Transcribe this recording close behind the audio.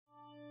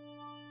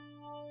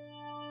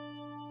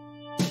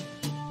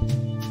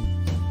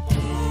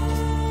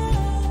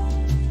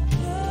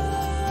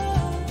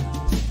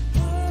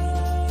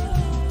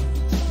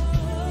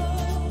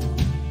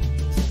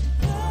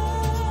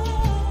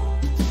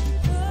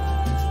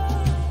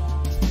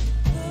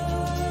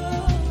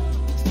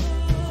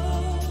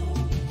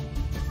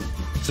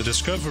The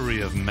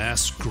discovery of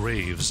mass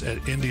graves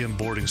at Indian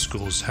boarding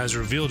schools has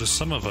revealed to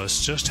some of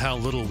us just how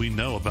little we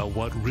know about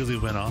what really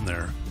went on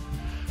there.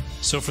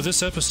 So for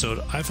this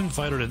episode, I've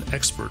invited an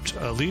expert,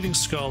 a leading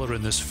scholar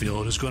in this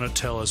field, who's going to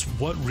tell us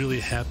what really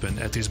happened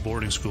at these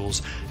boarding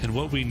schools and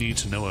what we need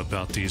to know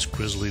about these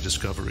grisly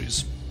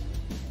discoveries.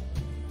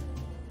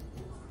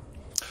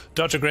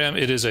 Dr. Graham,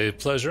 it is a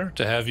pleasure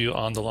to have you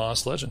on The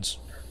Lost Legends.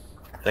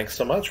 Thanks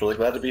so much. Really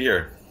glad to be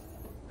here.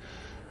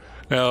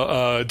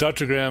 Now,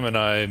 Dr. Graham and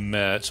I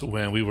met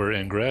when we were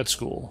in grad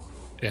school,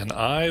 and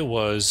I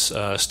was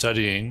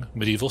studying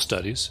medieval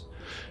studies,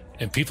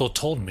 and people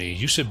told me,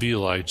 you should be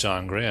like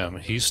John Graham.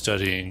 He's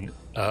studying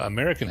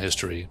American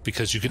history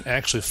because you can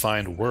actually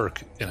find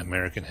work in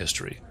American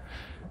history.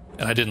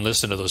 And I didn't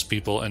listen to those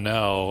people, and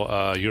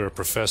now you're a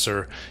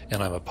professor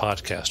and I'm a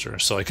podcaster,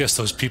 so I guess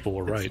those people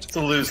were right. It's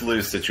a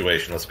lose-lose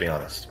situation, let's be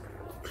honest.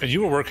 And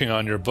you were working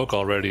on your book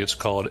already. It's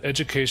called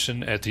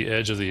Education at the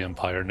Edge of the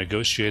Empire,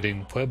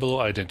 Negotiating Pueblo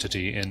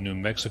Identity in New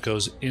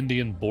Mexico's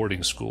Indian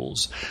Boarding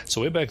Schools.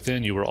 So way back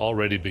then, you were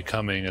already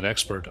becoming an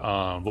expert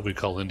on what we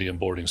call Indian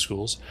boarding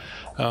schools.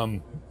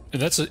 And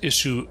that's an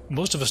issue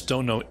most of us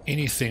don't know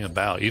anything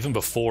about. Even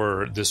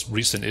before this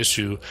recent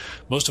issue,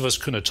 most of us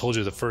couldn't have told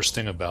you the first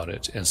thing about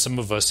it. And some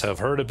of us have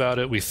heard about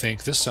it. We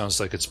think this sounds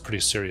like it's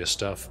pretty serious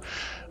stuff.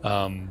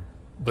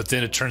 But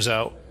then it turns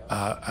out,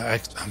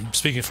 I'm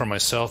speaking for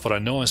myself, but I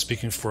know I'm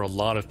speaking for a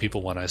lot of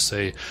people when I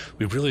say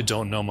we really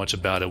don't know much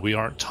about it. We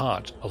aren't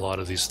taught a lot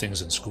of these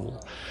things in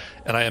school.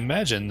 And I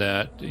imagine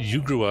that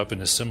you grew up in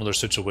a similar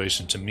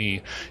situation to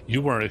me.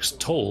 You weren't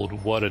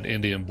told what an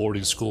Indian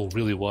boarding school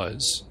really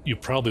was. You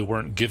probably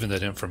weren't given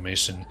that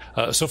information.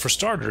 So for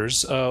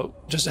starters,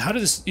 just how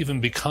did this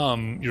even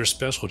become your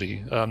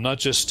specialty? Not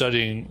just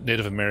studying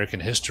Native American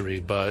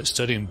history, but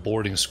studying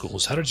boarding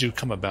schools. How did you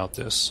come about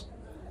this?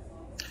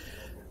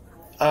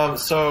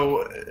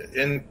 So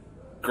in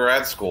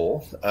grad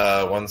school,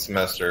 one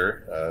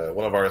semester,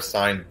 one of our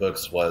assigned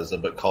books was a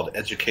book called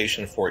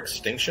Education for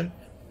Extinction,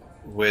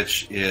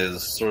 which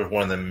is sort of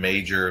one of the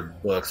major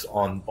books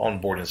on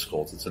boarding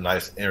schools. It's a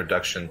nice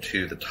introduction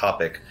to the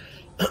topic.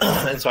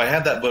 And so I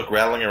had that book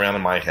rattling around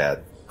in my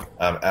head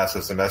as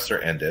the semester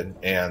ended.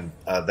 And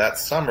that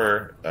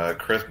summer,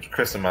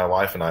 Chris and my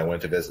wife and I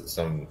went to visit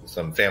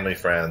some family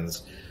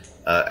friends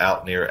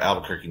out near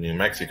Albuquerque, New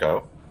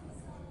Mexico.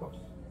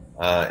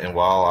 And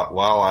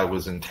while I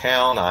was in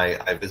town,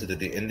 I visited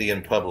the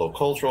Indian Pueblo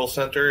Cultural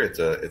Center. It's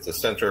a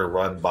center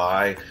run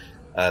by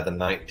the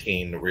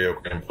 19 Rio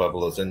Grande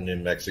Pueblos in New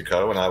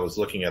Mexico, and I was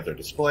looking at their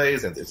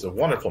displays, and it's a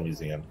wonderful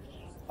museum.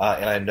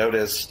 And I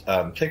noticed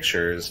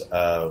pictures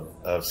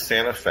of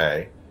Santa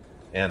Fe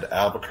and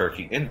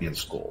Albuquerque Indian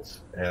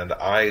schools, and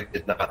I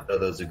did not know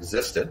those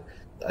existed.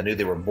 I knew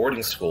they were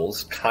boarding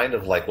schools, kind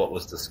of like what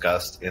was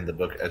discussed in the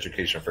book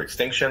Education for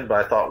Extinction,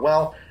 but I thought,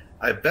 well,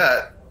 I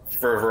bet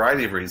for a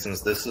variety of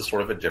reasons, this is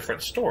sort of a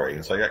different story.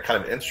 And so I got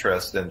kind of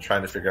interested in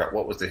trying to figure out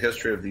what was the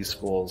history of these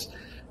schools,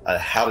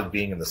 how did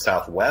being in the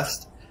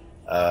Southwest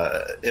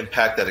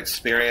impact that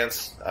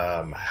experience,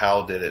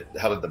 how did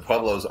the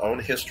Pueblo's own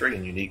history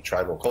and unique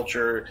tribal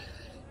culture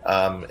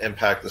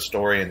impact the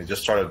story, and it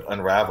just started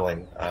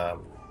unraveling,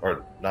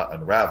 or not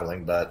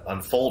unraveling, but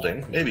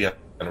unfolding, maybe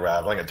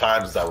unraveling at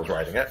times as I was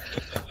writing it,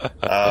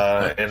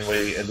 and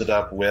we ended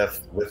up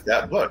with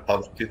that book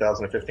published in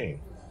 2015.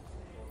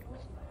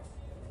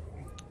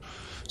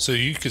 So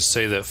you could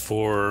say that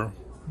for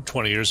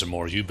 20 years or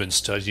more, you've been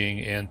studying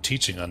and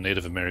teaching on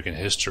Native American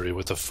history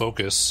with a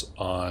focus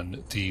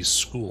on these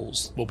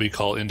schools, what we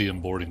call Indian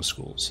boarding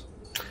schools.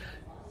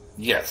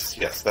 Yes,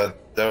 that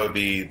would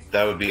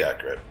be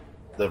accurate.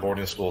 The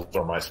boarding schools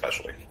are my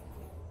specialty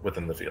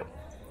within the field.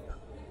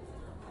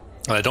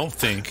 I don't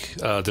think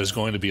there's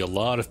going to be a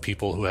lot of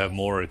people who have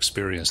more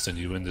experience than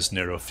you in this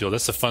narrow field.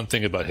 That's the fun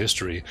thing about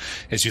history,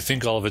 is you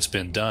think all of it's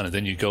been done, and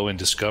then you go and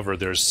discover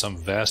there's some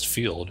vast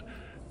field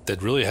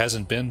that really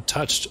hasn't been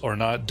touched or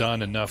not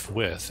done enough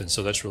with. And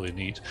so that's really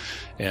neat.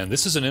 And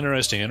this is an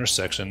interesting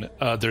intersection.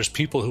 There's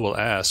people who will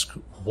ask,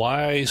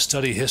 why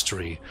study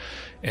history?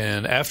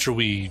 And after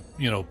we,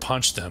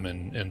 punch them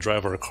and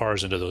drive our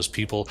cars into those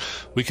people,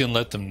 we can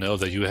let them know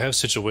that you have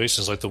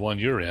situations like the one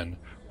you're in,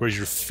 where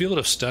your field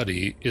of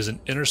study is an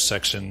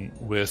intersection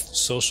with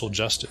social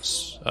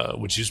justice.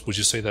 Would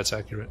you say that's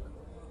accurate?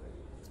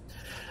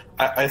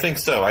 I think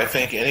so. I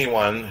think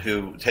anyone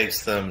who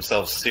takes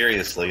themselves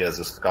seriously as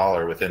a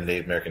scholar within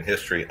Native American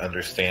history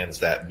understands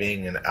that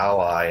being an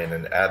ally and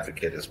an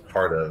advocate is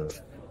part of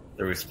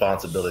the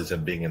responsibilities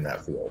of being in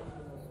that field.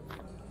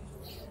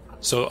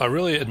 So I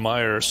really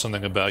admire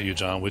something about you,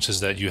 John, which is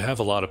that you have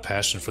a lot of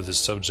passion for this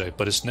subject,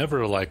 but it's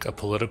never like a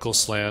political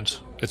slant.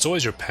 It's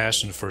always your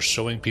passion for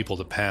showing people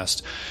the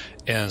past.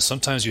 And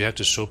sometimes you have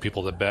to show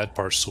people the bad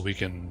parts so we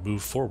can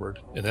move forward.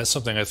 And that's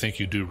something I think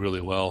you do really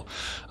well.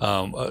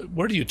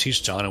 Where do you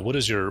teach, John, and what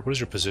is your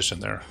position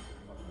there?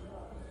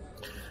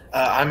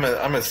 I'm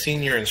a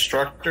senior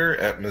instructor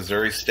at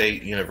Missouri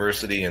State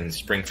University in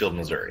Springfield,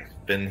 Missouri.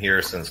 Been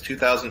here since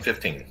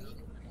 2015.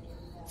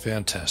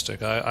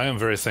 Fantastic. I am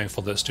very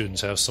thankful that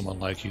students have someone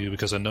like you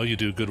because I know you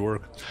do good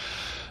work.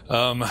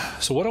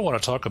 So what I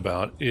want to talk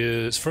about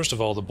is, first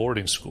of all, the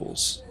boarding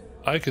schools.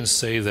 I can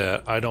say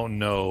that I don't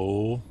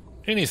know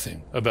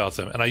anything about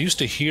them, and I used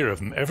to hear of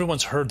them.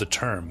 Everyone's heard the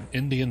term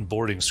Indian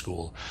boarding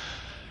school,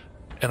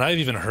 and I've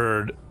even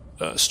heard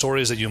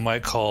stories that you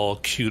might call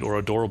cute or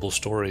adorable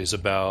stories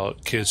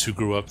about kids who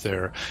grew up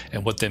there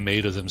and what they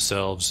made of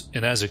themselves.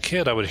 And as a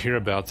kid, I would hear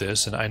about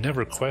this, and I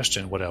never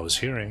questioned what I was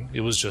hearing.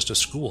 It was just a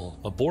school,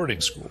 a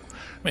boarding school.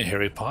 I mean,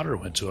 Harry Potter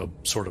went to a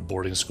sort of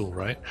boarding school,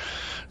 right?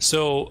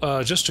 So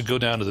just to go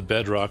down to the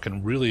bedrock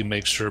and really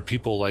make sure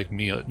people like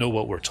me know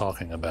what we're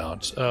talking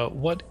about,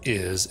 what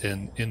is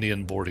an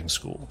Indian boarding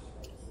school?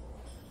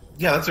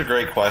 Yeah, that's a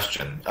great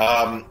question.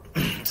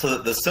 So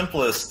the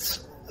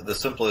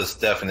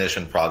simplest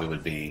definition probably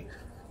would be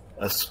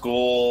a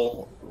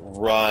school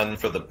run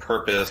for the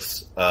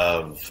purpose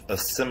of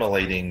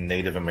assimilating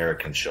Native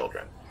American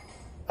children.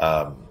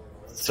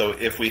 So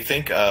if we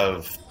think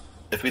of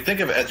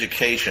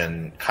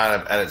education kind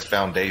of at its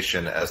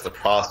foundation as the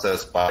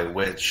process by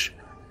which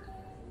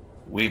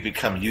we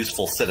become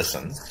useful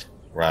citizens,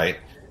 right?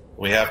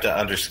 We have to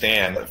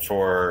understand that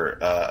for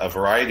a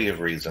variety of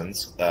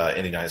reasons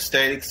in the United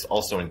States,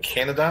 also in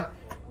Canada,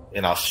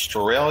 in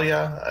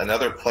Australia and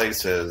other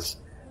places,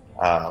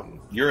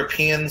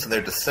 Europeans and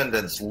their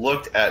descendants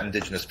looked at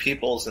indigenous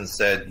peoples and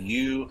said,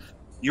 you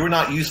are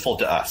not useful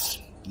to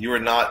us. You are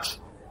not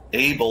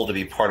able to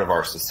be part of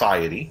our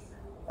society.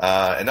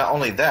 And not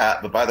only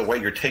that, but by the way,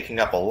 you're taking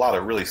up a lot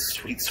of really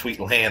sweet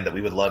land that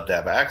we would love to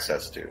have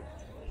access to.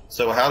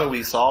 So how do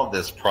we solve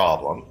this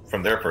problem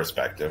from their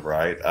perspective,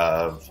 right,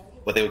 of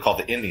what they would call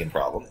the Indian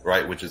problem,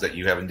 right, which is that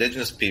you have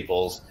indigenous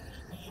peoples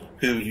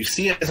who you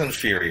see as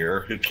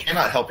inferior, who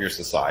cannot help your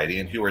society,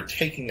 and who are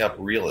taking up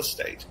real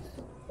estate.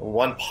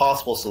 One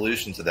possible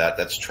solution to that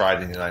that's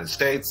tried in the United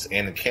States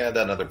and in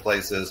Canada and other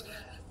places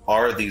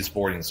are these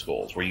boarding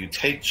schools, where you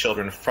take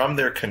children from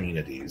their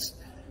communities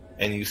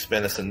and you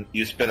spend a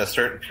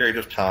certain period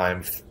of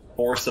time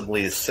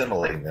forcibly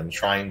assimilating them,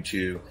 trying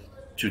to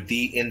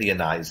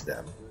de-Indianize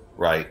them,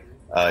 right,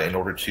 in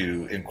order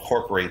to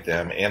incorporate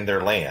them and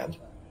their land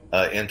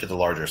into the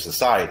larger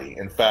society.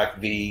 In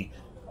fact, the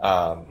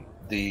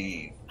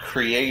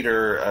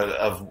creator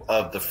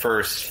of the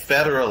first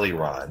federally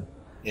run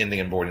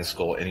Indian boarding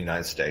school in the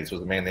United States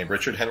was a man named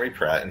Richard Henry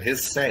Pratt, and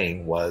his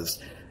saying was,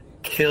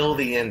 "Kill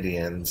the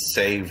Indian,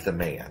 save the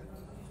man."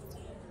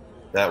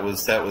 That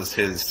was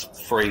his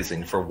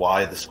phrasing for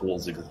why the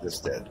schools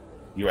existed.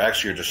 You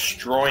actually are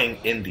destroying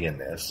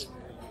Indianness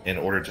in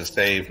order to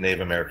save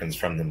Native Americans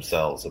from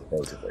themselves,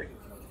 supposedly.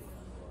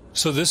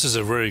 So this is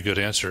a very good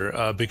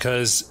answer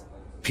because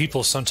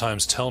people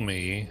sometimes tell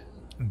me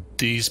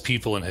these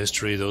people in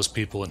history, those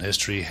people in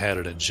history had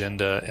an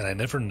agenda, and I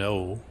never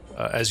know.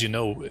 As you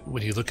know,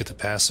 when you look at the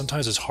past,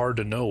 sometimes it's hard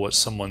to know what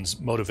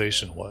someone's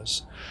motivation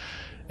was.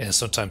 And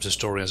sometimes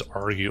historians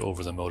argue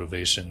over the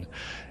motivation.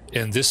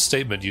 In this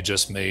statement you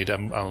just made,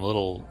 I'm a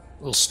little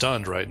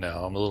stunned right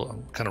now.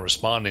 I'm kind of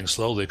responding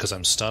slowly because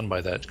I'm stunned by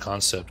that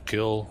concept.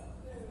 Kill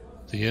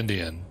the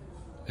Indian.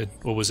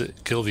 What was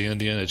it? Kill the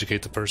Indian,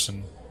 educate the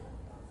person.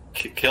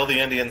 Kill the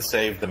Indian,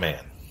 save the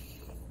man.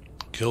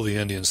 Kill the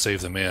Indian, save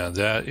the man.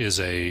 That is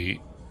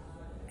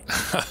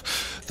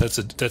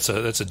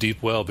that's a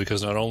deep well,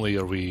 because not only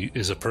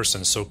is a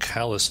person so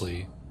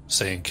callously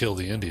saying kill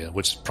the Indian,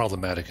 which is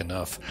problematic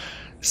enough,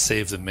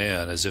 save the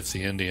man as if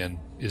the Indian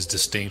is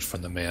distinct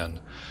from the man.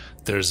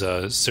 There's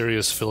a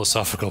serious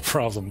philosophical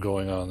problem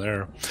going on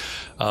there.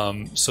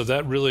 So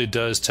that really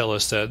does tell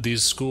us that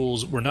these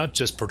schools were not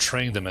just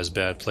portraying them as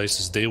bad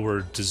places. They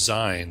were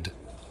designed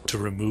to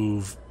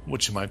remove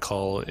what you might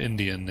call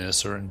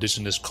Indianness or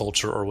indigenous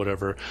culture or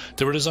whatever.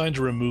 They were designed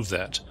to remove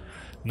that.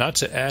 Not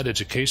to add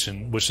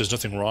education, which there's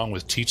nothing wrong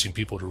with teaching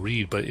people to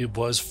read, but it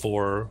was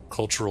for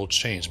cultural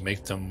change,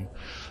 make them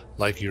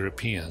like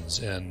Europeans.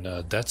 And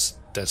that's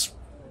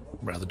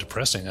rather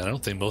depressing. I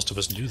don't think most of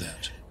us knew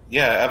that.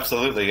 Yeah,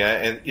 absolutely.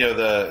 And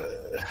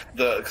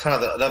the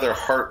kind of another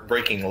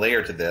heartbreaking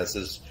layer to this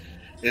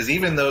is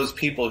even those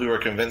people who are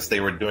convinced they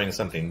were doing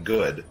something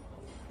good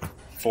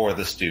for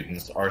the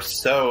students are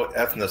so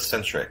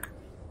ethnocentric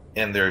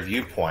in their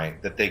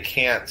viewpoint that they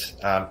can't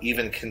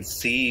even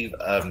conceive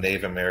of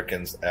Native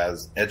Americans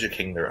as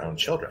educating their own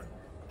children.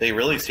 They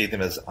really see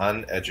them as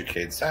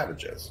uneducated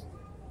savages.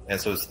 And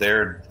so it's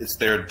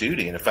their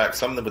duty. And in fact,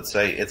 some of them would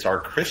say it's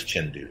our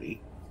Christian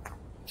duty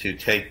to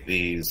take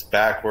these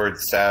backward,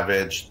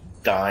 savage,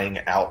 dying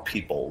out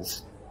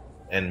peoples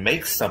and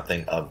make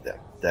something of them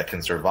that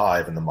can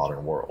survive in the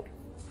modern world.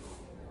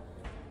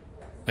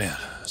 Man,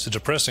 it's a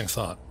depressing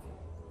thought.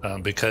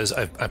 Because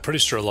I'm pretty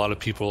sure a lot of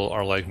people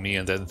are like me,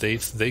 and that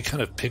they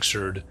kind of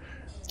pictured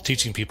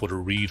teaching people to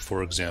read,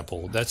 for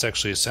example.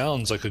 It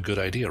sounds like a good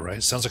idea, right?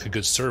 It sounds like a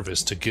good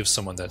service to give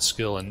someone that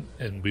skill,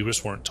 and we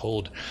just weren't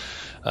told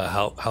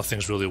how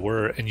things really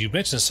were. And you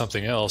mentioned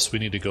something else we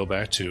need to go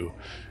back to,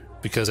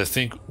 because I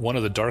think one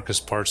of the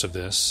darkest parts of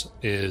this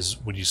is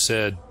when you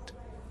said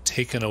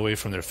taken away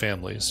from their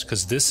families,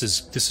 because this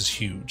is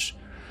huge.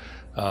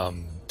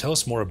 Tell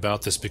us more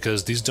about this,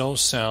 because these don't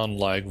sound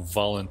like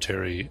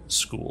voluntary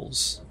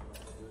schools.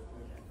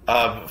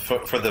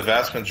 For the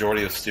vast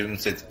majority of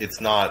students,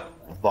 it's not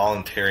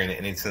voluntary in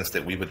any sense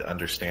that we would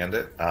understand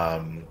it.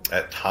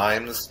 At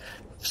times,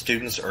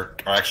 students are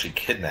actually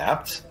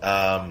kidnapped.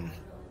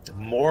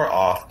 More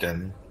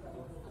often,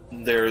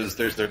 there's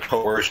their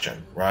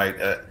coercion, right?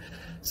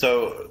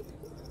 So,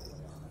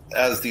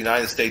 as the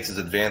United States is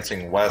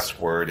advancing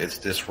westward, it's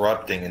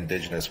disrupting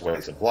indigenous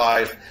ways of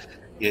life.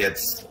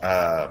 It's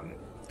kind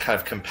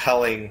of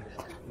compelling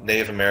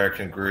Native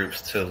American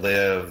groups to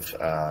live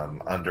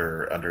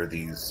under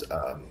these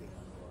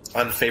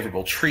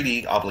unfavorable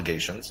treaty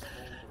obligations.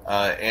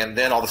 And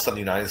then all of a sudden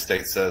the United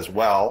States says,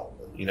 well,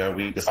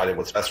 we decided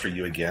what's best for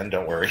you again,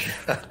 don't worry.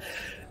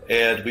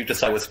 And we've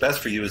decided what's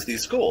best for you is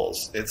these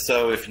schools. And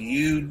so if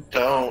you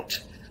don't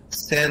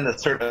send a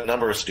certain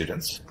number of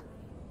students,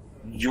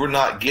 you're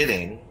not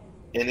getting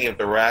any of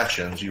the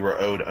rations you were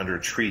owed under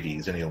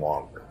treaties any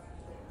longer.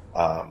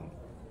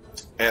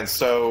 And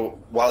so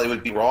while it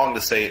would be wrong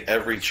to say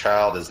every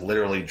child is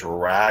literally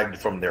dragged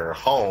from their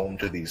home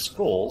to these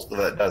schools, though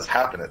that does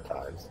happen at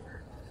times,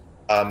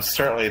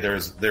 certainly there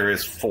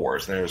is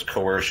force and there is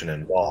coercion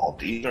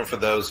involved, even for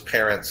those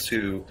parents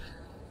who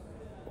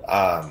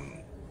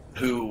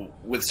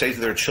would say to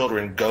their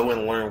children, go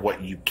and learn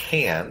what you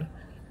can,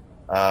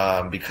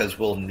 because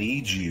we'll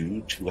need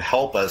you to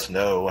help us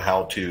know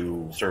how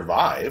to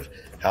survive,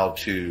 how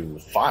to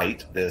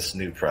fight this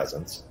new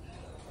presence.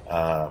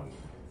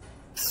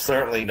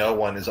 Certainly no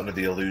one is under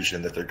the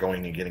illusion that they're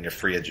going and getting a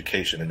free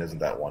education, and isn't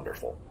that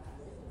wonderful?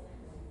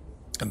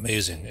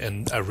 Amazing.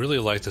 And I really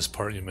like this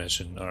part you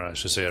mentioned, or I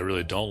should say I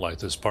really don't like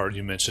this part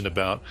you mentioned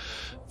about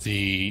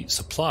the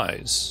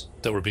supplies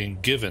that were being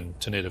given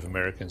to Native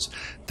Americans.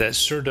 That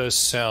sure does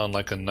sound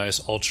like a nice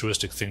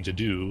altruistic thing to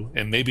do,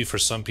 and maybe for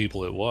some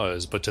people it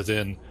was, but to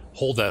then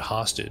hold that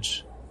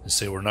hostage and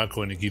say, we're not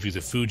going to give you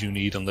the food you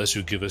need unless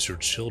you give us your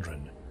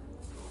children.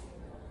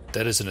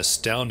 That is an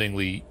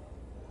astoundingly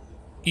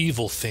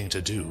evil thing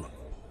to do.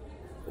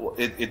 Well,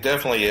 it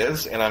definitely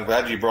is, and I'm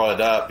glad you brought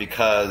it up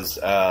because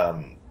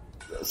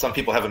some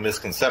people have a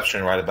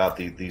misconception, right, about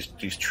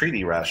these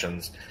treaty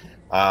rations.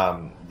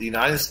 The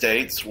United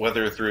States,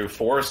 whether through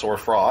force or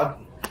fraud,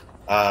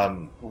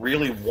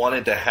 really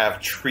wanted to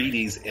have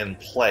treaties in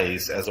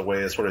place as a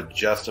way of sort of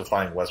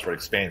justifying westward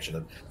expansion.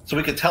 And so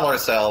we could tell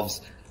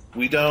ourselves,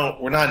 we're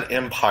not an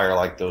empire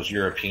like those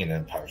European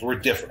empires. We're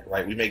different,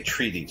 right? We make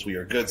treaties. We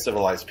are good,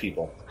 civilized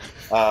people.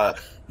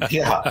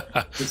 Yeah.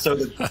 And so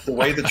the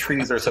way the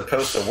treaties are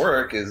supposed to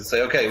work is to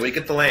say, okay, we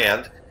get the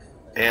land,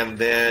 and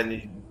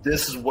then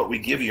this is what we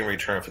give you in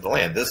return for the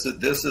land. This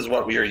is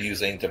what we are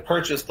using to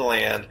purchase the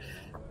land,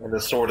 and to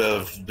sort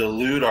of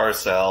delude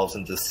ourselves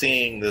into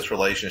seeing this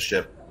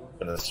relationship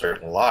in a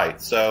certain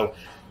light. So,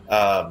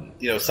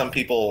 some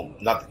people,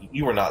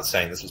 you were not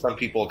saying this, but some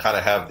people kind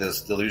of have this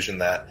delusion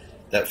that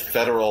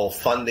federal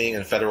funding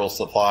and federal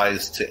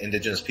supplies to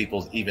indigenous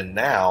peoples even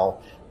now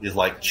is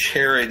like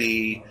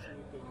charity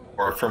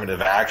or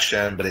affirmative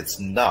action, but it's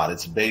not.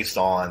 It's based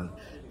on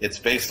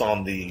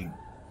the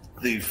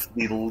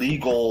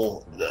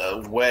legal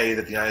way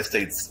that the United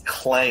States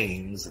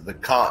claims the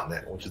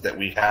continent, which is that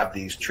we have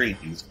these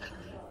treaties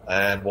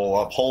and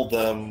we'll uphold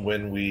them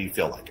when we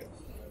feel like it.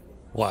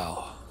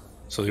 Wow.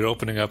 So you're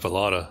opening up a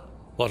lot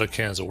of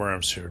cans of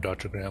worms here,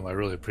 Dr. Graham. I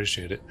really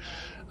appreciate it.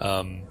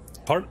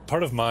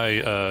 Part of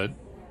my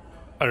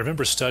I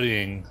remember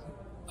studying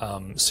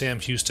Sam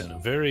Houston, a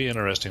very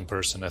interesting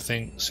person. I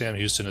think Sam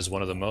Houston is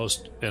one of the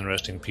most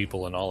interesting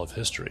people in all of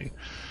history.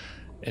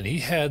 And he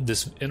had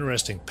this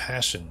interesting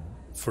passion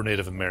for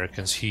Native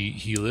Americans.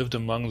 He lived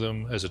among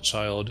them as a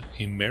child.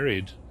 He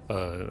married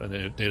a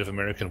Native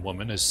American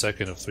woman, his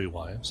second of 3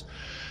 wives,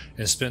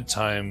 and spent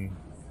time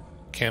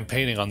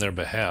campaigning on their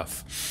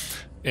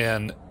behalf.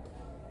 And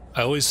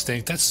I always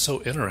think that's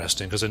so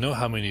interesting, because I know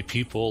how many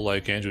people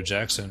like Andrew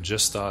Jackson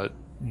just thought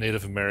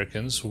Native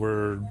Americans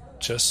were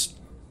just,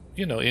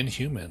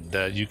 inhuman,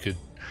 that you could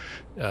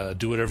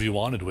do whatever you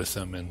wanted with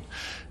them. And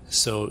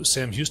so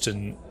Sam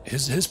Houston,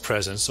 his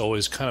presence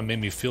always kind of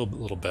made me feel a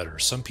little better.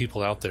 Some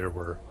people out there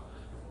were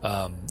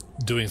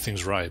doing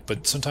things right,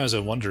 but sometimes I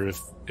wonder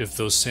if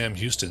those Sam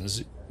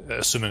Houstons,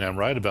 assuming I'm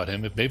right about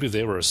him, if maybe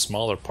they were a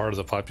smaller part of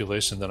the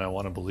population than I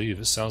want to believe.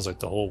 It sounds like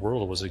the whole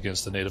world was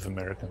against the Native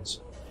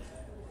Americans.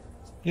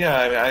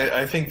 Yeah,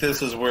 I think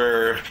this is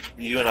where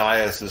you and I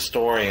as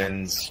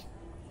historians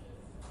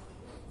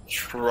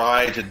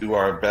try to do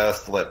our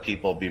best to let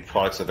people be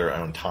products of their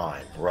own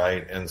time,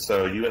 right? And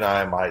so you and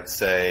I might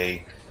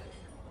say,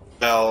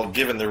 well,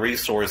 given the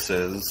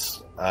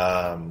resources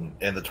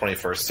in the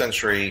 21st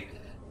century,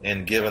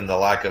 and given the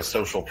lack of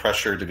social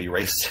pressure to be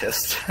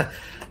racist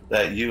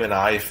that you and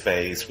I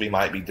face, we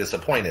might be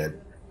disappointed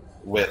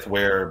with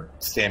where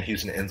Sam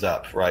Houston ends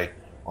up, right,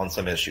 on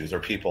some issues, or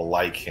people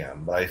like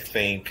him. But I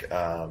think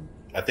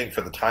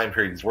for the time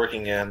period he's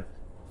working in,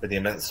 for the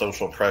immense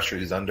social pressure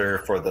he's under,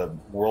 for the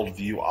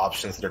worldview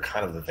options that are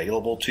kind of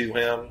available to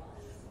him,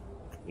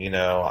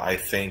 I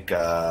think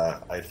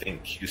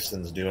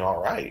Houston's doing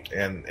all right.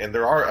 And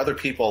there are other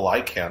people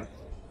like him,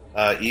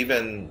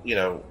 even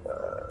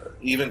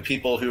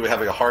people who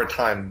have a hard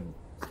time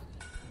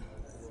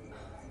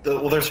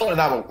Well, they're certainly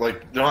not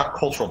like they're not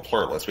cultural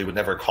pluralists. We would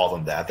never call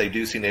them that. They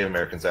do see Native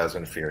Americans as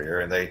inferior,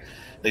 and they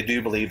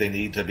do believe they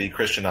need to be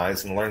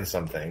Christianized and learn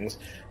some things.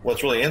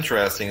 What's really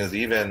interesting is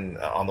even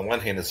on the one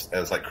hand,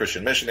 as like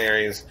Christian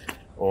missionaries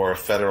or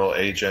federal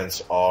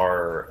agents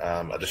are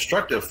a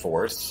destructive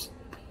force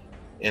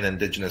in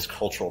indigenous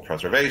cultural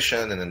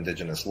preservation and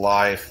indigenous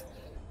life,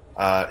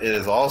 it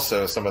is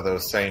also some of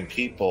those same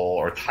people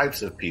or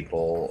types of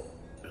people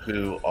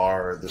who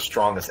are the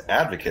strongest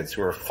advocates,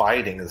 who are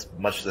fighting as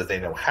much as they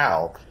know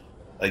how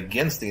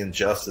against the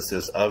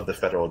injustices of the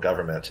federal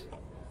government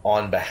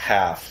on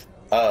behalf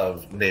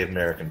of Native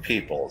American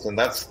peoples. And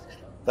that's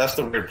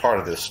the weird part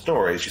of this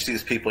story, is you see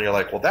these people and you're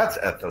like, well, that's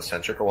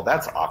ethnocentric, or well,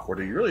 that's awkward,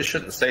 or you really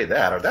shouldn't say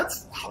that, or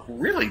that's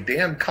really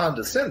damn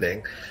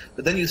condescending.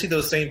 But then you see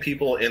those same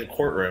people in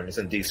courtrooms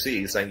in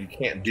D.C. saying you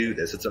can't do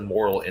this, it's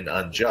immoral and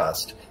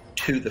unjust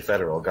to the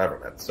federal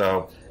government.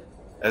 So,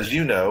 as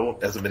you know,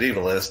 as a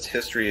medievalist,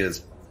 history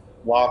is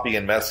floppy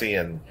and messy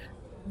and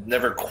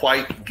never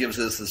quite gives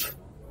us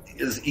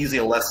as easy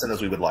a lesson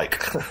as we would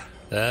like.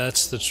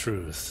 That's the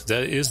truth.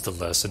 That is the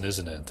lesson,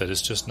 isn't it? That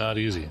it's just not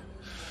easy.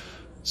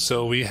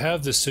 So we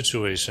have this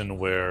situation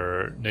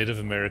where Native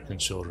American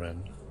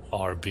children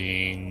are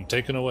being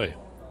taken away.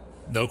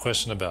 No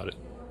question about it.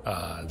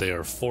 They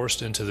are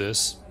forced into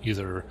this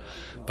either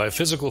by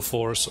physical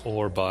force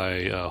or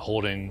by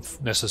holding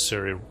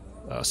necessary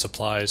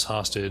supplies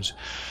hostage,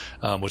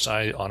 which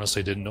I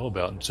honestly didn't know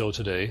about until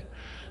today.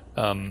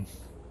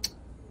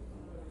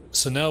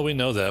 So now we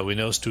know that. We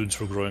know students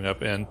were growing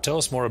up. And tell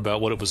us more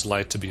about what it was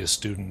like to be a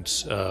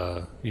student,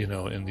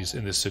 in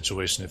this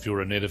situation. If you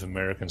were a Native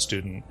American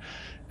student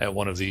at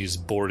one of these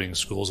boarding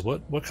schools,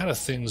 what kind of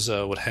things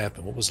would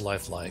happen? What was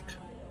life like?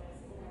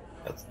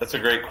 That's a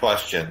great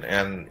question.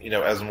 And,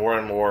 as more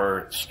and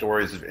more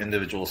stories of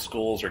individual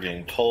schools are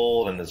getting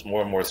told, and as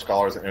more and more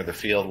scholars enter the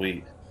field,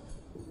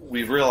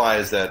 we've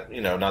realized that,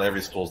 not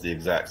every school is the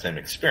exact same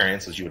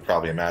experience, as you would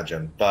probably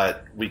imagine,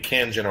 but we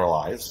can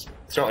generalize,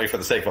 certainly for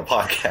the sake of a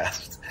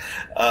podcast,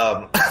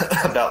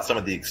 about some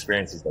of the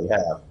experiences they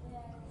have.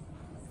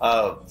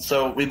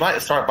 So we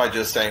might start by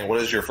just saying, what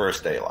is your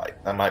first day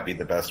like? That might be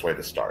the best way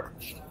to start.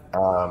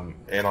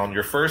 And on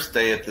your first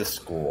day at this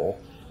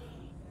school,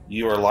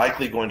 you are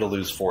likely going to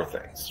lose 4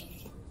 things.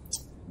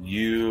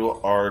 You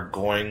are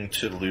going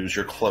to lose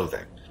your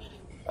clothing.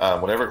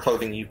 Whatever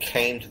clothing you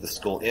came to the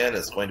school in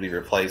is going to be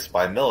replaced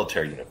by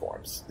military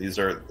uniforms. These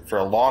are, for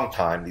a long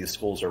time, these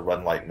schools are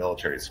run like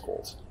military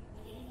schools.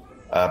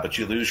 But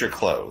you lose your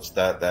clothes,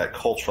 that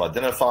cultural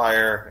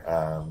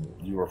identifier.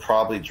 You were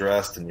probably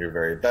dressed in your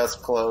very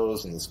best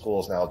clothes, and the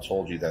school has now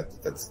told you that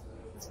it's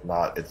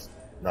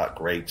not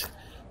great.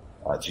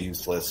 It's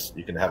useless.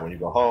 You can have it when you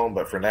go home,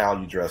 but for now,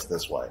 you dress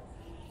this way.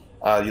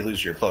 You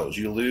lose your clothes.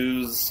 You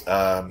lose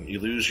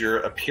your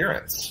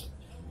appearance.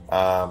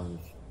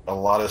 A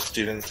lot of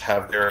students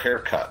have their hair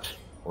cut,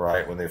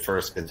 right, when they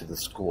first get to the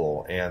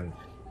school. And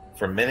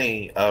for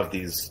many of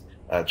these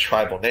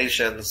tribal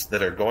nations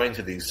that are going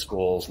to these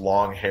schools,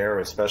 long hair,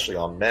 especially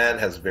on men,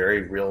 has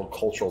very real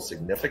cultural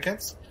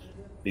significance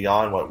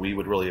beyond what we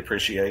would really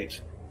appreciate,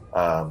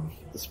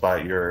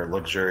 despite your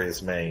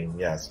luxurious mane,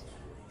 yes.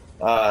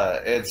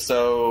 And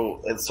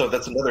so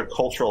that's another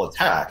cultural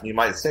attack. You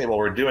might say, well,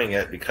 we're doing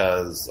it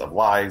because of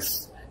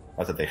lice.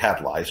 Not that they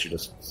had lice, you're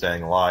just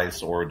saying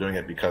lice, or doing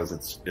it because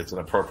it's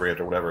inappropriate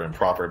or whatever,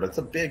 improper, but it's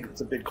a big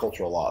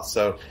cultural loss.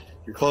 So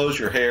your clothes,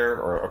 your hair,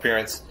 or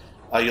appearance,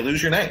 you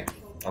lose your name.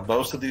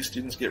 Most of these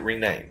students get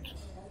renamed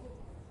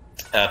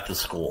at the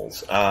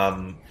schools.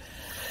 Either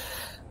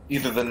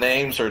the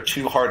names are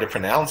too hard to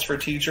pronounce for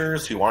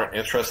teachers who aren't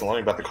interested in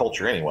learning about the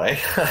culture anyway,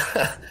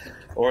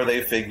 or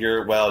they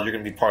figure, well, you're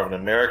going to be part of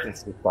an American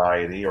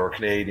society or a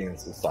Canadian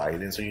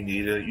society, and so you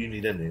need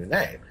a new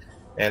name.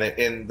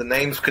 And the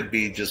names could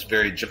be just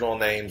very general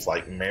names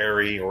like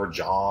Mary or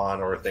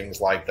John or things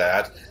like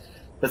that.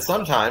 But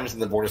sometimes in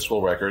the boarding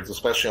school records,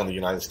 especially on the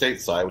United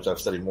States side, which I've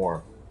studied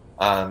more,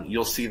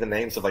 you'll see the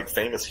names of like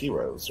famous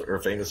heroes or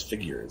famous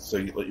figures. So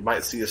you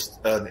might see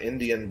an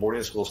Indian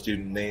boarding school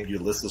student named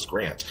Ulysses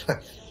Grant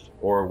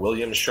or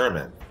William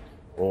Sherman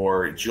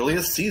or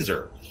Julius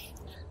Caesar.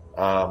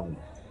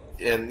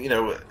 In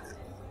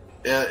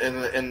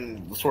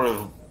sort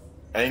of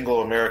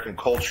Anglo-American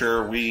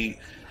culture, we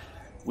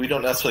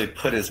don't necessarily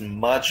put as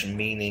much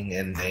meaning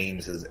in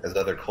names as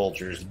other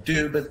cultures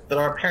do, but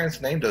our parents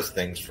named us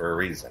things for a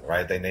reason,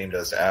 right? They named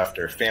us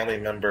after family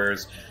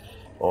members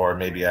or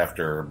maybe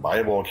after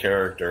Bible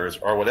characters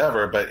or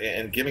whatever, but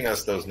in giving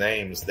us those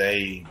names,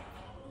 they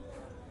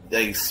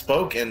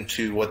spoke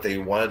into what they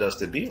wanted us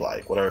to be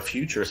like, what our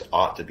futures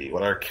ought to be,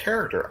 what our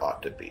character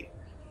ought to be.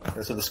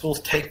 And so the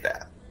schools take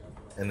that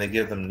and they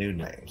give them new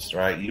names,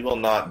 right? You will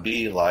not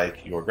be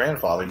like your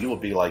grandfather, you will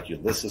be like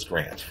Ulysses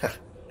Grant.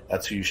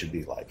 That's who you should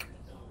be like.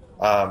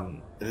 The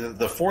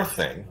 4th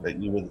thing that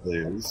you would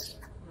lose,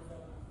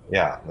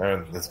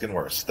 it's getting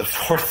worse. The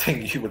 4th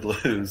thing you would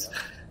lose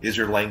is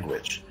your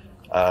language.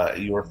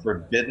 You're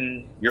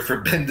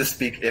forbidden to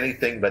speak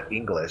anything but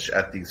English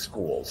at these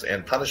schools,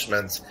 and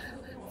punishments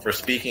for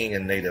speaking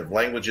in native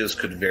languages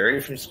could vary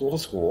from school to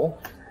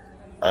school.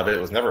 but it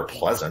was never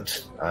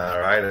pleasant,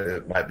 right?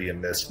 It might be a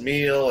missed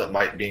meal. It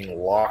might be being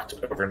locked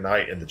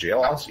overnight in the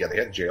jailhouse. Yeah, they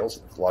had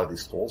jails at a lot of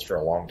these schools for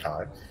a long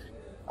time.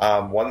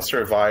 One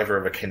survivor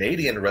of a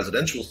Canadian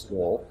residential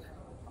school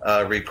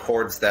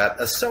records that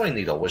a sewing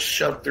needle was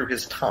shoved through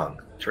his tongue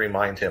to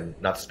remind him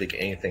not to speak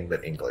anything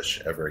but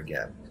English ever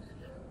again.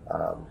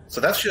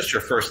 So that's just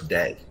your first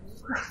day.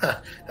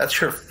 That's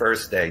your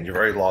first day. You've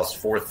already lost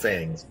 4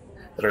 things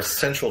that are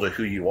central to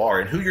who you are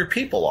and who your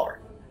people are,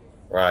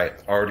 right?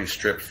 Already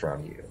stripped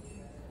from you.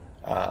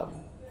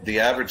 The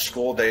average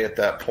school day at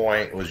that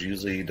point was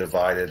usually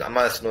divided. I'm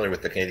not as familiar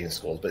with the Canadian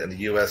schools, but in the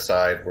U.S.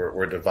 side,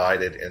 we're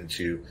divided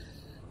into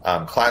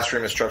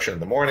classroom instruction in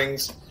the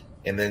mornings,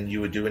 and then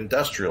you would do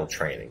industrial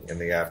training in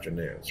the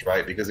afternoons,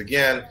 right? Because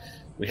again,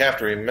 we have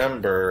to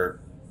remember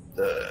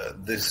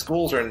the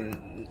schools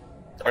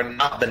are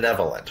not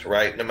benevolent,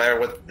 right? No matter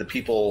what the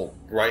people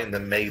writing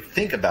them may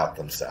think about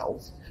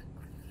themselves,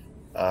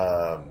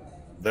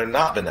 they're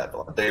not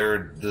benevolent. They are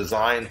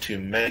designed to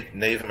make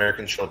Native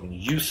American children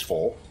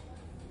useful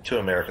to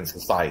American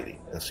society.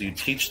 And so you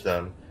teach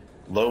them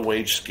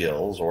low-wage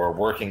skills or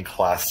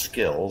working-class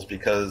skills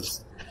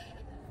because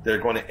they're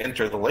going to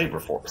enter the labor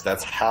force.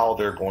 That's how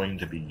they're going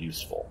to be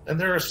useful. And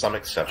there are some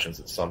exceptions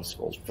at some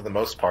schools. For the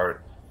most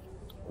part,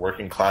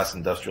 working-class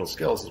industrial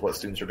skills is what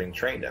students are being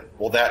trained in.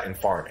 Well, that and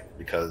farming,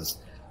 because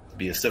to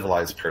be a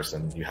civilized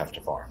person, you have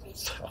to farm.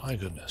 So. My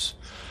goodness.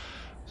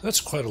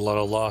 That's quite a lot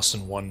of loss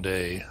in one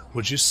day.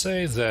 Would you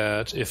say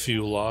that if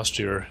you lost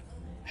your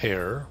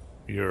hair,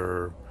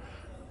 your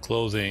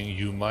clothing,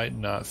 you might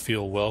not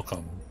feel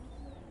welcome,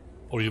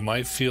 or you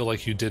might feel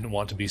like you didn't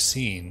want to be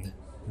seen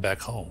back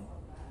home?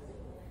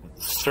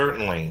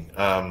 Certainly.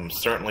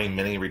 Certainly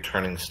many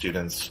returning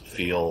students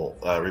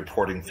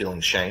reporting feeling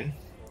shame.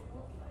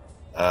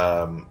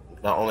 Not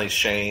only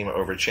shame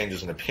over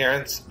changes in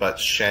appearance, but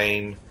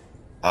shame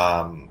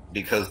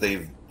because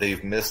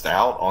they've missed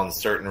out on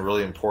certain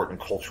really important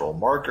cultural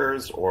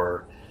markers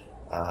or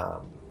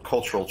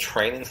cultural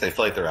trainings. They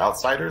feel like they're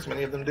outsiders,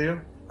 many of them do.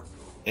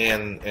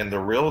 And the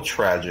real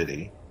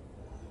tragedy,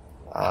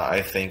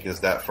 I think,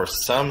 is that for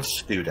some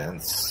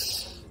students,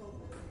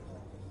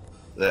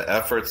 the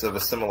efforts of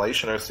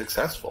assimilation are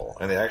successful,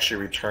 and they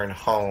actually return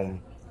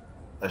home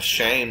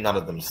ashamed not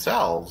of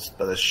themselves,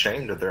 but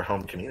ashamed of their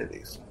home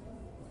communities,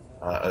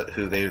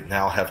 who they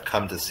now have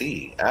come to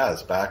see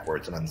as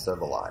backwards and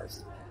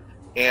uncivilized.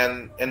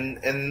 And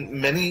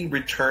many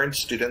returned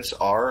students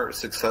are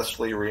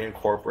successfully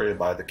reincorporated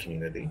by the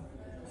community,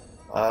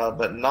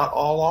 but not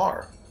all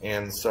are.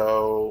 And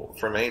so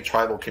for many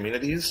tribal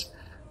communities,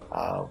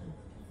 a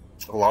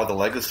lot of the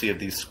legacy of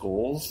these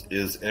schools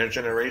is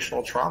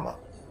intergenerational trauma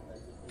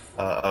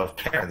of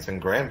parents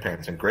and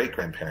grandparents and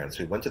great-grandparents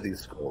who went to these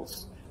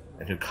schools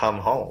and who come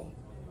home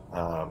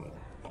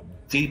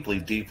deeply,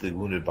 deeply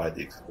wounded by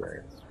the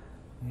experience.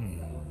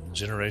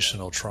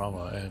 Generational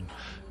trauma. And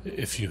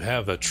if you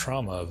have a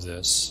trauma of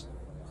this,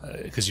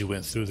 because you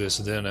went through this,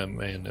 then I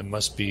mean, it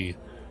must be,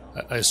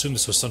 I assume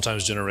this was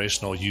sometimes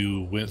generational.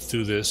 You went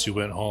through this, you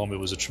went home, it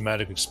was a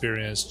traumatic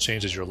experience,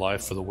 changes your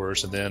life for the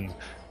worse, and then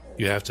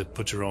you have to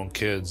put your own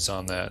kids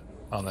on that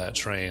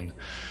train.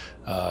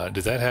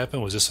 Did that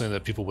happen? Was this something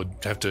that people would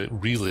have to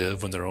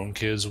relive when their own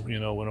kids,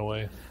 went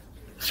away?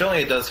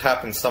 Certainly it does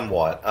happen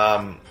somewhat.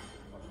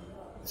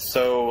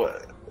 So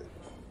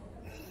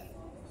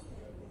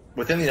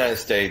within the United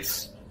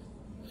States,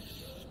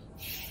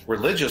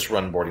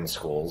 religious-run boarding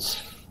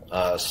schools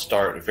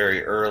start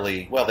very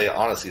early. Well, they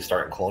honestly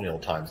start in colonial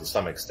times to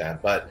some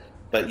extent, but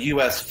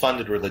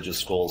U.S.-funded religious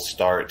schools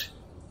start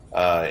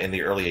in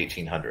the early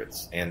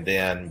 1800s. And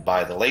then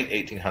by the late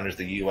 1800s,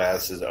 the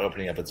U.S. is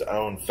opening up its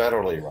own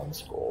federally run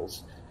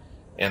schools.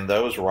 And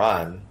those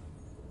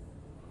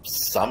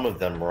some of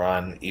them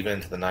run even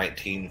into the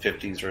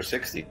 1950s or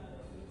 60s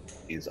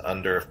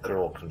under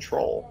federal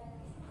control.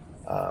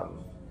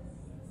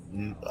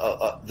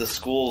 The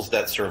schools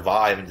that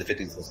survive in the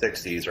 50s and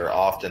 60s are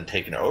often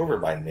taken over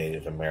by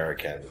Native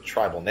American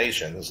tribal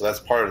nations. So that's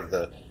part of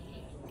the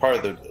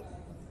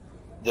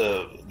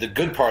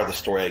good part of the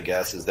story, I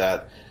guess, is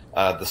that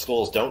the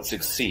schools don't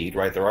succeed,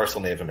 right? There are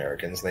still Native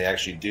Americans, and they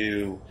actually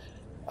do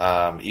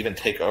even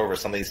take over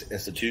some of these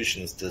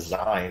institutions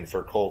designed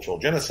for cultural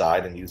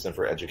genocide and use them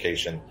for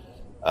education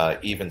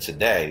even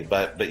today.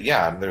 But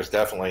yeah, there's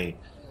definitely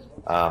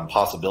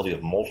possibility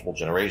of multiple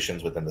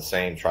generations within the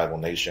same tribal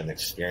nation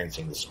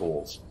experiencing the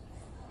schools.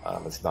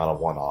 It's not a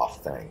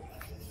one-off thing.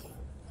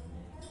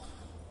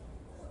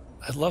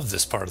 I love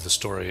this part of the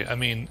story. I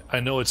mean, I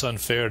know it's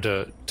unfair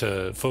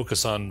to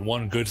focus on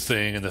one good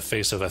thing in the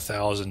face of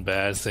 1,000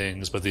 bad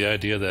things, but the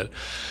idea that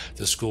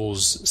the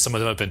schools, some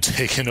of them have been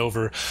taken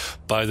over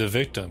by the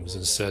victims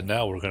and said,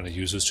 now we're going to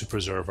use this to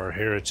preserve our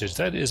heritage,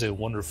 that is a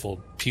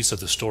wonderful piece of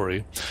the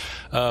story.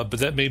 But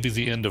that may be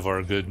the end of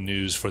our good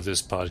news for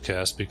this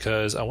podcast,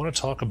 because I want to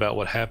talk about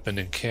what happened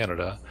in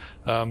Canada.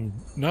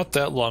 Not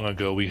that long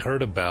ago, we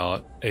heard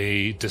about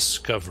a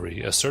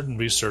discovery. A certain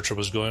researcher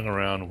was going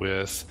around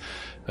with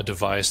a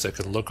device that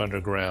could look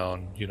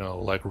underground,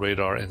 like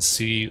radar, and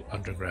see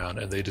underground.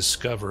 And they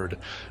discovered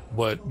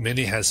what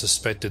many had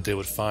suspected they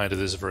would find at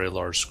this very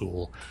large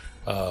school,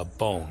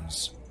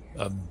 bones,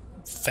 a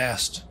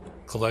vast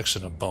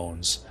collection of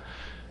bones.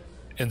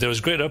 And there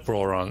was great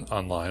uproar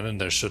online, and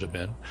there should have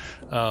been.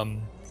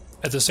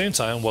 At the same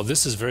time, while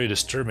this is very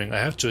disturbing, I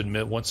have to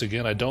admit, once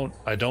again, I don't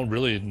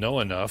really know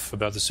enough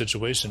about the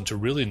situation to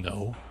really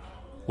know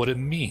what it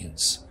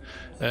means.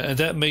 And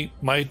that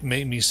might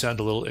make me sound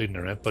a little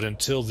ignorant, but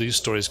until these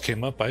stories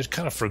came up, I'd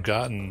kind of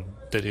forgotten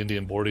that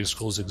Indian boarding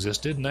schools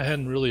existed, and I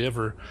hadn't really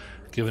ever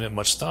given it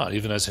much thought.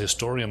 Even as a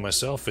historian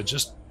myself, it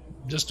just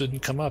didn't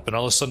come up. And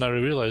all of a sudden I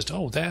realized,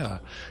 oh, yeah.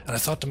 And I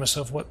thought to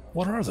myself,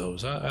 what are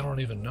those? I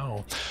don't even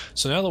know.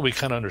 So now that we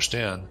kind of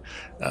understand,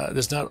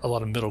 there's not a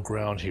lot of middle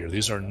ground here.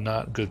 These are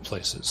not good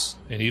places.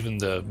 And even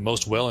the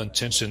most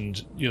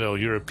well-intentioned,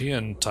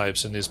 European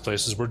types in these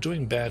places were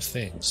doing bad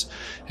things.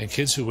 And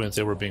kids who went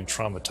there were being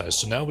traumatized.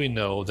 So now we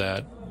know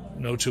that,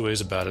 no two ways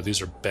about it,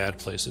 these are bad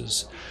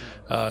places.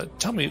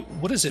 Tell me,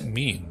 what does it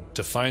mean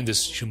to find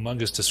this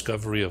humongous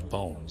discovery of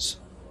bones?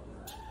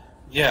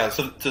 Yeah,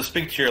 so to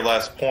speak to your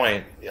last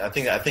point, I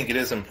think it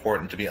is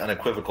important to be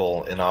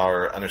unequivocal in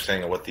our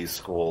understanding of what these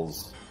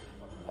schools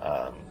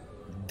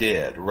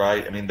did,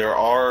 right? I mean, there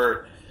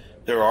are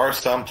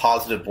some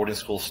positive boarding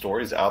school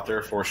stories out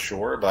there for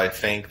sure, but I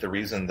think the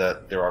reason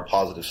that there are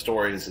positive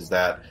stories is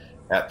that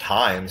at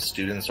times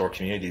students or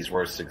communities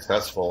were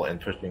successful in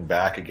pushing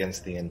back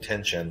against the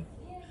intention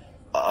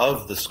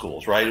of the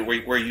schools, right?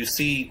 Where you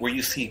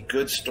see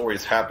good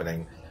stories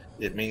happening,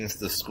 it means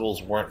the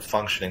schools weren't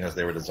functioning as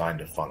they were designed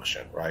to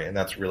function, right? And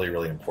that's really,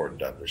 really important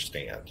to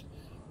understand.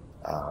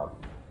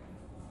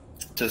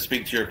 To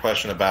speak to your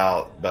question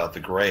about the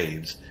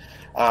graves,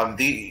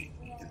 the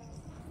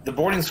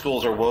boarding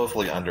schools are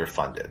woefully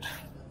underfunded.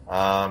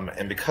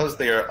 And because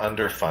they are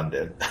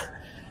underfunded,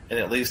 and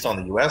at least on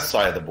the U.S.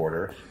 side of the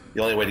border,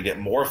 the only way to get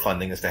more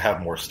funding is to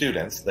have more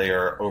students. They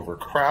are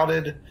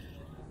overcrowded.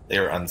 They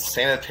are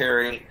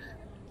unsanitary.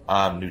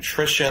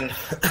 Nutrition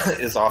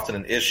is often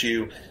an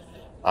issue.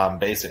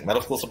 Basic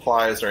medical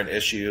supplies are an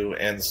issue,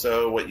 and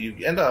so what you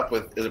end up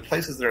with is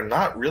places that are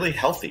not really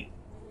healthy.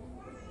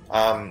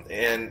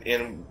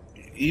 And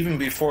even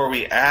before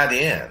we add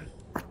in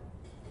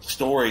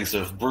stories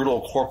of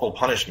brutal corporal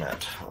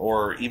punishment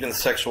or even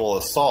sexual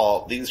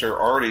assault, these are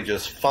already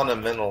just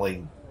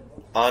fundamentally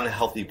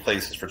unhealthy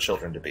places for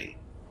children to be.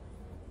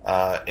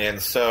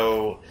 And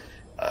so,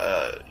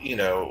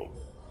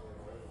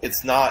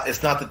 it's not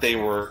that they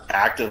were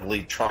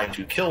actively trying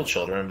to kill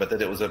children, but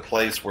that it was a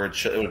place where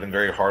it would have been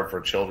very hard for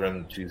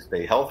children to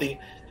stay healthy,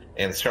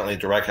 and certainly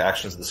direct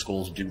actions of the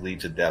schools do lead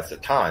to deaths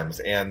at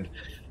times. And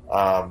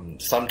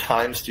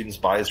sometimes students'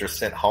 bodies are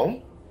sent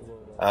home,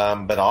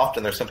 but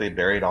often they're simply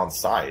buried on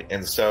site.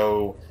 And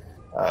so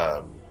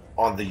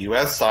on the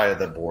U.S. side of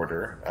the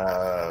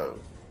border,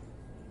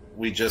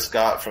 we just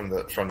got from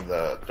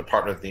the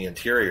Department of the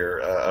Interior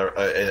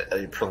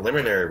a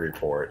preliminary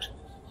report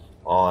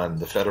on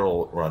the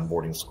federal-run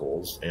boarding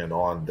schools and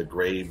on the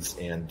graves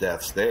and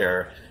deaths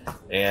there.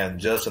 And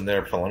just in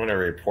their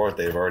preliminary report,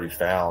 they've already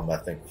found, I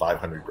think,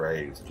 500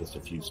 graves in just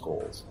a few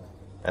schools.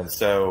 And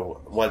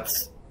so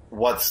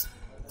what's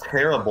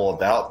terrible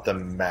about the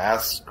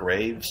mass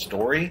grave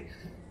story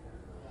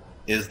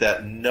is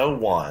that no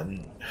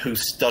one who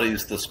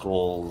studies the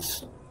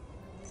schools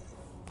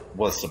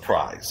was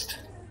surprised.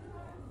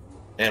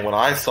 And when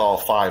I saw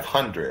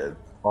 500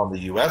 on the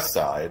U.S.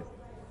 side,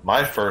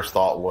 my first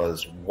thought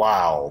was,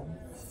 wow,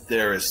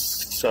 there is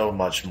so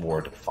much more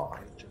to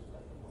find.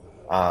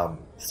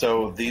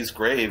 So these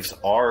graves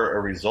are a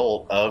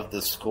result of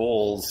the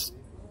school's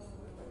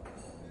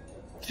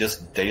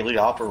just daily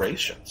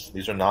operations.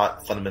 These are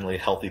not fundamentally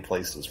healthy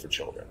places for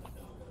children.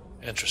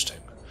 Interesting.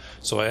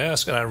 So I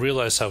ask, and I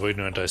realize how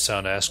ignorant I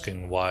sound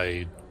asking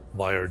why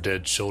are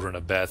dead children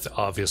a bad thing?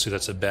 Obviously,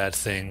 that's a bad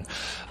thing.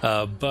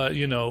 But,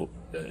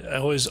 I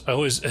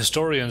always,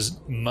 historians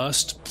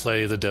must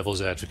play the devil's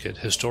advocate.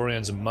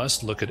 Historians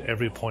must look at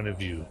every point of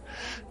view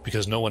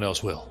because no one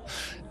else will.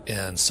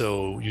 And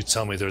so you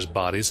tell me there's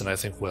bodies, and I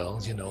think, well,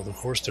 of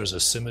course there's a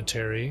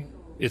cemetery.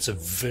 It's a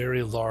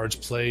very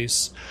large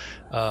place.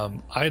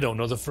 I don't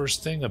know the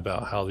first thing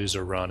about how these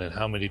are run and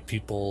how many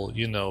people,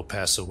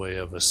 pass away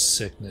of a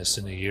sickness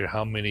in a year,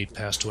 how many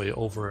passed away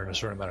over in a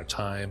certain amount of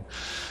time.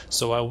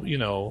 So I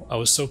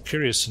was so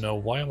curious to know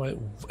why am I,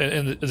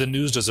 and the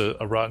news does a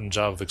rotten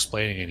job of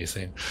explaining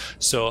anything.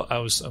 So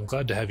I'm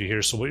glad to have you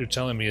here. So what you're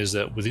telling me is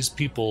that with these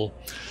people,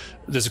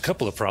 there's a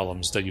couple of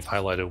problems that you've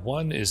highlighted.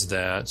 One is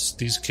that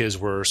these kids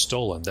were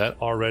stolen.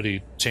 That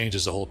already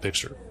changes the whole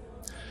picture.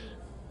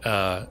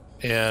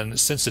 And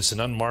since it's an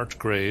unmarked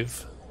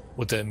grave,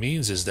 what that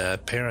means is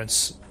that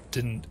parents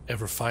didn't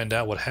ever find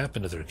out what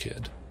happened to their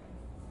kid.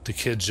 The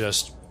kid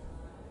just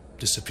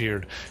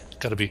disappeared. It's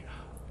got to be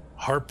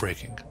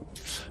heartbreaking.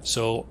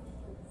 So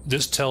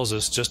this tells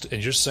us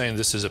and you're saying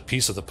this is a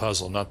piece of the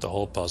puzzle, not the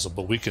whole puzzle,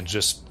 but we can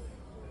just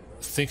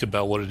think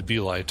about what it'd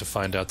be like to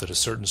find out that a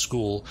certain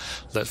school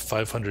let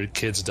 500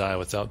 kids die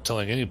without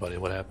telling anybody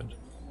what happened.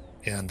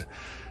 And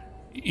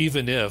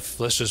even if,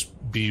 let's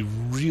just be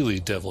really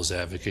devil's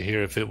advocate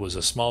here, if it was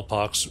a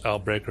smallpox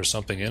outbreak or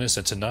something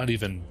innocent, to not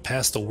even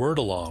pass the word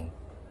along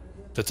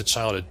that the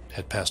child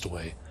had passed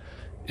away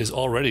is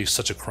already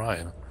such a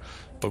crime.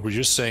 But what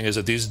you're saying is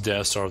that these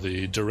deaths are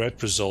the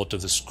direct result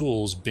of the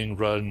schools being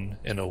run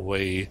in a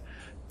way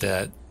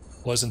that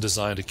wasn't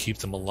designed to keep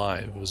them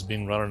alive. It was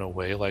being run in a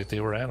way like they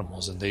were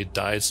animals, and they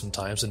died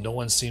sometimes, and no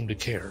one seemed to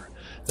care.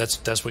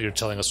 That's what you're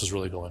telling us was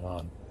really going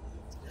on.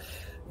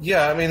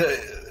 Yeah, I mean,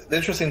 the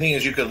interesting thing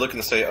is you could look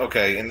and say,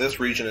 okay, in this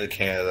region of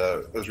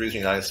Canada, this region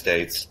of the United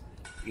States,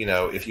 you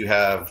know, if you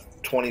have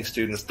 20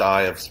 students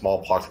die of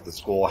smallpox at the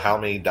school, how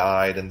many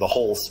died in the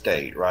whole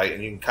state, right?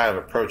 And you can kind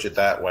of approach it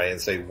that way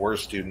and say, were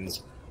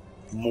students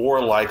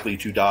more likely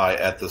to die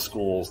at the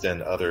schools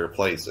than other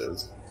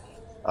places?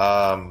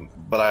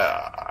 But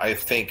I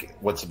think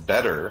what's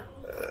better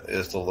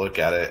is to look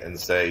at it and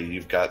say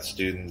you've got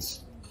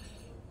students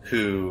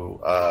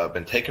who have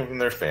been taken from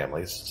their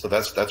families, so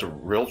that's a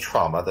real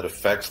trauma that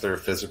affects their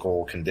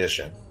physical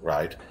condition,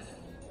 right?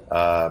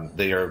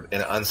 They are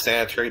in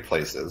unsanitary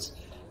places.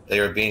 They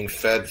are being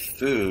fed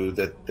food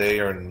that they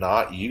are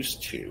not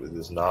used to. It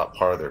is not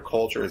part of their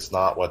culture. It's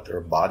not what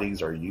their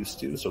bodies are used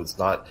to. So it's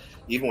not,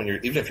 even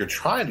if you're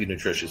trying to do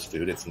nutritious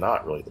food, it's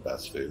not really the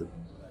best food.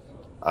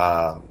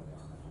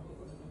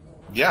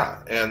 Yeah,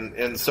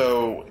 and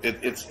so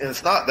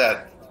it's not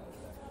that.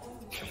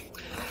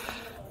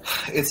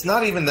 It's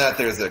not even that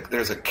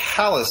there's a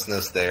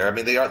callousness there. I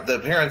mean,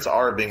 the parents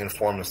are being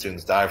informed the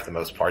students die for the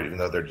most part, even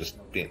though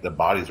the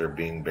bodies are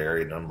being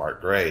buried in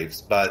unmarked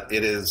graves. But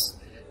it is,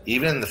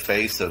 even in the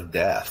face of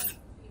death,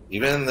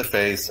 even in the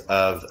face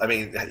of, I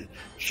mean,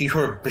 you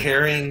are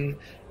burying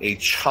a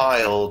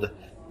child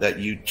that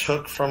you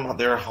took from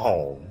their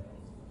home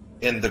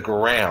in the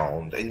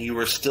ground, and you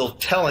were still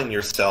telling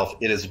yourself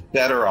it is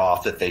better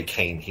off that they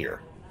came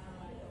here.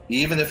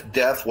 Even if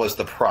death was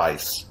the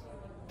price,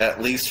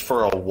 at least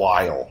for a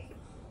while,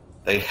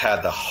 they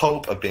had the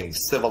hope of being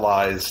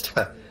civilized,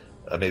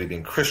 maybe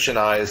being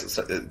Christianized,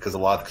 because a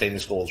lot of Canadian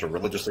schools are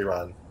religiously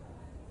run.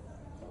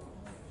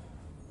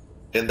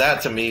 And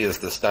that, to me, is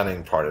the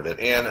stunning part of it.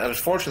 And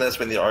unfortunately, that's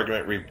been the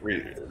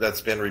argument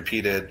that's been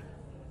repeated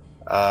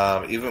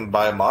even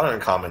by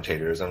modern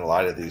commentators in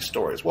light of these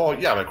stories. Well,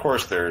 yeah, of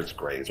course there's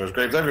graves. There's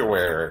graves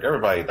everywhere.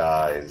 Everybody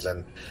dies.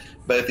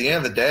 But at the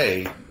end of the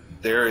day,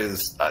 there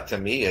is, to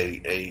me,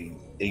 a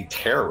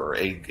terror,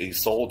 a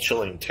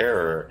soul-chilling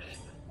terror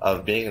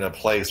of being in a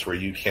place where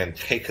you can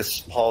take a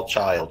small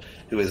child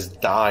who has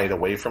died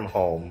away from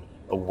home,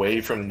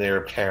 away from their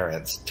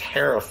parents,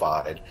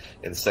 terrified,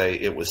 and say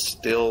it was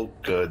still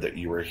good that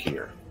you were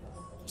here.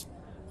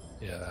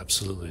 Yeah,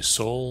 absolutely.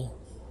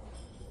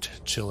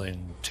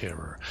 Soul-chilling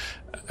terror.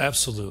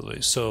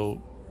 Absolutely.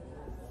 So,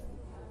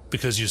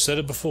 because you said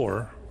it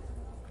before,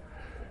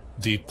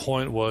 the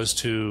point was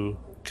to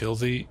kill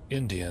the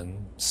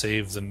Indian,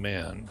 save the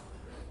man.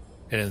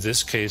 And in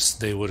this case,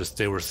 they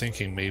were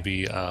thinking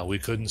maybe we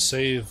couldn't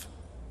save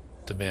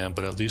the man,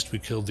 but at least we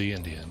killed the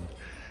Indian.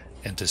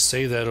 And to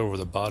say that over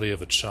the body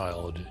of a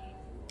child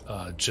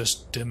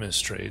just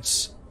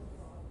demonstrates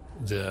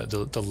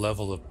the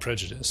level of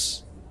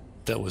prejudice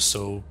that was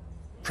so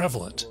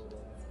prevalent.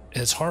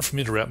 And it's hard for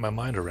me to wrap my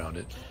mind around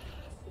it.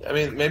 I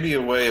mean, maybe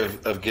a way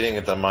of getting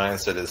at the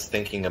mindset is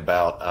thinking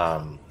about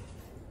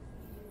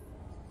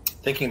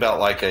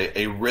like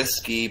a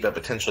risky but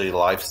potentially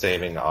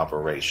life-saving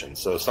operation.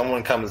 So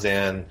someone comes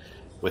in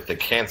with the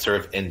cancer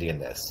of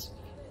Indianness,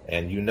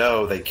 and you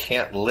know they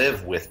can't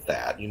live with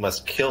that. You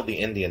must kill the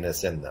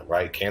Indianness in them,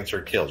 right?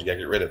 Cancer kills. You got to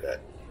get rid of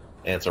it.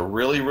 And it's a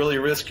really, really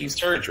risky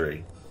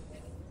surgery,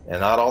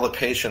 and not all the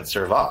patients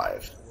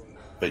survive.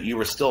 But you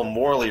were still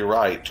morally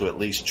right to at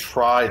least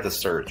try the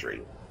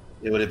surgery.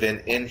 It would have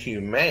been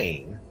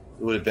inhumane.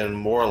 It would have been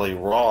morally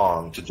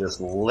wrong to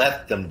just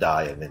let them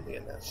die of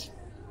Indianness.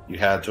 You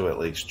had to at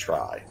least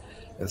try.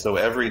 And so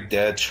every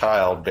dead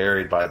child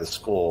buried by the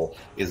school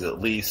is at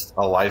least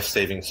a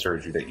life-saving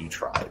surgery that you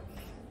tried,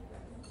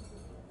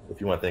 if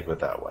you want to think of it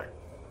that way.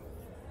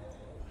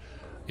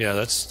 Yeah,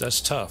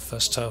 that's tough.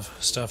 That's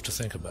tough stuff to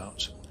think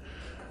about.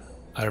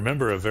 I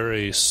remember a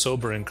very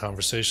sobering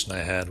conversation I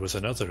had with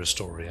another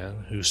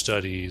historian who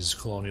studies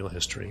colonial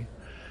history.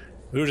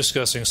 We were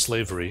discussing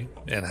slavery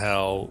and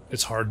how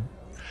it's hard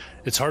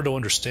to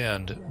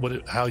understand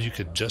how you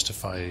could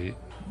justify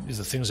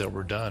the things that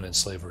were done in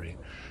slavery.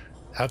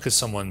 How could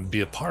someone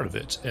be a part of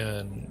it?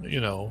 And,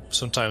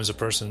 sometimes a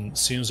person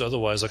seems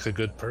otherwise like a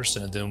good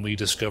person, and then we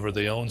discover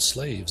they own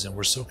slaves, and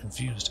we're so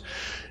confused.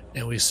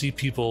 And we see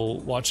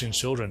people watching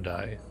children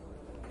die.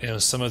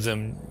 And some of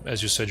them,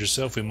 as you said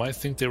yourself, we might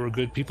think they were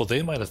good people.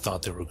 They might have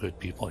thought they were good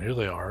people, and here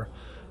they are,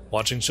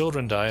 watching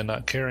children die and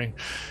not caring.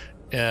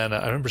 And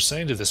I remember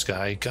saying to this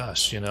guy,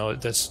 gosh,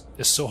 it's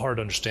so hard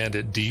to understand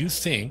it. Do you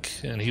think,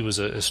 and he was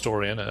a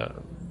historian, a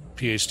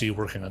PhD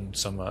working on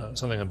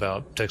something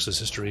about Texas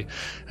history,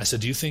 I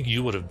said, do you think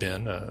you would have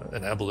been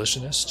an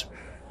abolitionist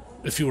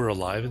if you were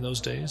alive in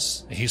those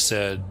days? And he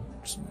said,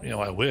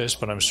 I wish,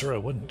 but I'm sure I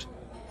wouldn't.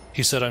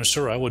 He said, I'm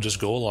sure I would just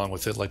go along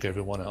with it like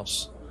everyone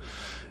else.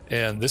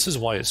 And this is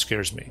why it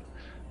scares me,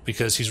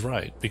 because he's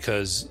right,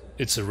 because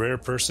it's a rare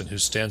person who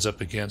stands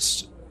up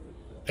against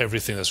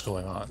everything that's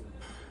going on.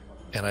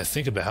 And I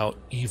think about how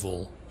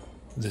evil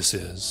this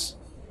is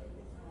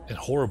and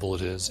horrible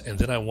it is, and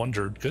then I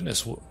wondered,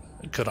 goodness,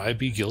 could I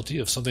be guilty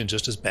of something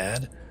just as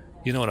bad?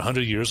 In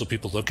 100 years, will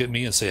people look at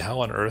me and say, how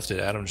on earth did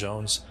Adam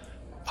Jones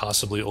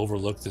possibly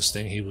overlook this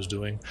thing he was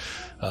doing?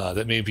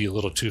 That may be a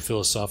little too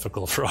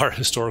philosophical for our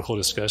historical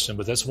discussion,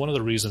 but that's one of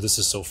the reasons this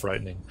is so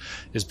frightening,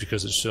 is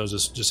because it shows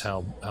us just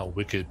how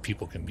wicked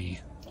people can be.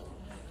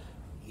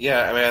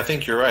 Yeah, I mean, I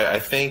think you're right. I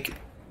think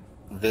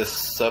this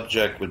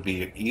subject would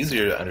be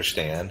easier to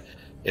understand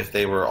if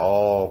they were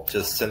all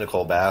just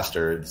cynical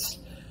bastards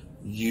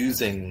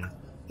using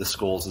the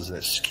schools as an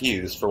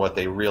excuse for what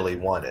they really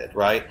wanted,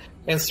 right?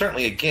 And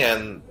certainly,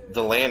 again,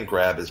 the land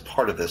grab is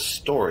part of this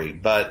story,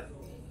 but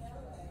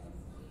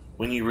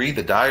when you read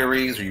the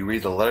diaries or you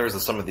read the letters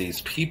of some of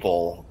these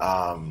people,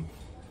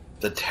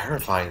 the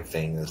terrifying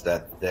thing is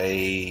that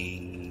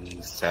they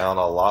sound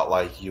a lot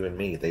like you and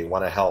me. They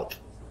want to help.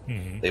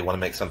 Mm-hmm. They want to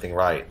make something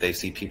right. They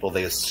see people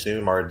they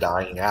assume are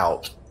dying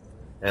out,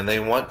 and they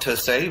want to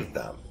save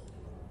them.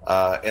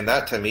 And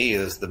that, to me,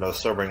 is the most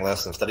sobering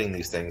lesson of studying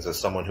these things as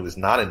someone who is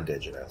not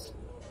indigenous,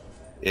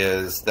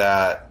 is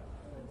that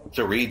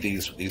to read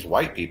these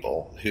white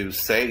people who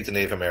say to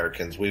Native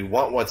Americans, we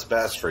want what's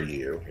best for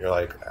you. You're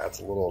like, that's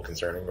a little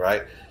concerning,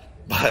 right?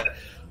 But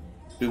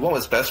we want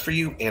what's best for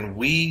you, and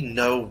we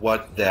know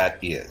what that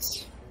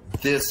is.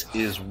 This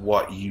is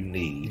what you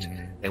need,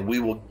 and we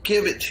will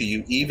give it to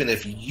you even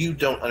if you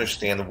don't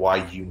understand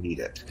why you need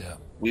it. Yeah.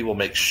 We will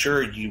make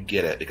sure you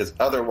get it, because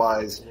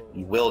otherwise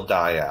you will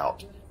die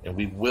out, and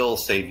we will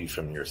save you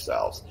from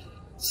yourselves.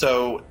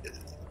 So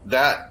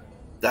that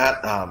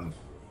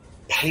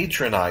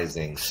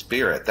patronizing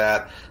spirit,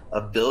 that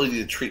ability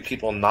to treat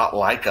people not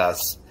like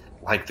us,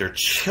 like their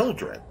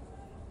children,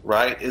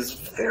 right, is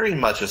very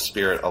much a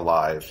spirit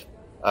alive.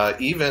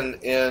 Even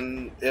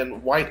in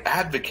white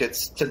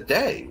advocates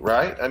today,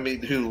 right? I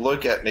mean, who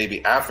look at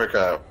maybe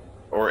Africa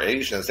or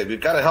Asia and say, we've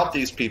got to help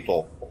these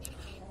people.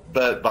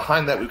 But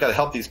behind that, we've got to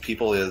help these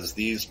people is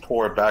these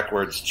poor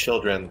backwards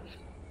children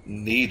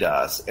need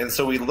us. And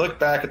so we look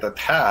back at the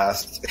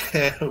past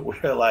and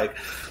we're like,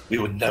 we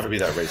would never be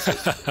that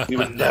racist. We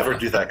would never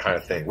do that kind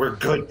of thing. We're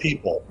good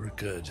people. We're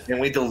good. And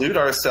we delude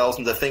ourselves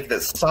into think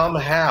that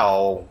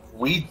somehow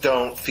we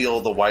don't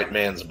feel the white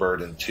man's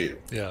burden too.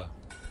 Yeah.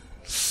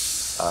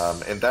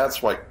 And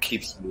that's what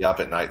keeps me up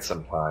at night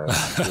sometimes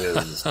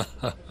is,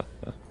 am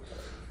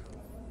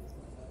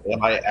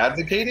I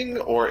advocating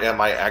or am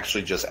I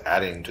actually just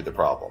adding to the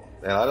problem?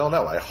 And I don't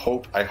know. I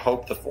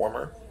hope the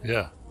former.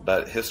 Yeah.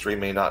 But history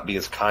may not be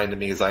as kind to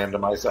me as I am to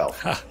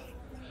myself.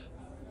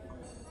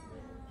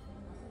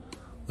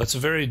 That's a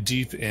very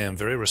deep and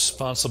very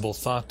responsible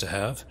thought to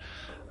have.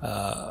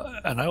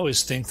 And I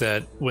always think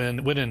that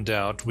when in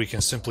doubt, we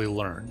can simply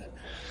learn.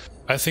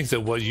 I think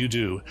that what you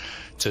do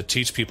to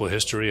teach people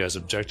history as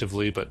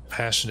objectively but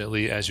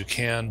passionately as you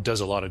can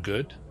does a lot of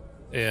good.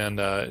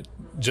 And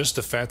just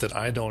the fact that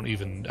I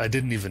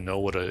didn't even know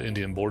what an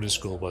Indian boarding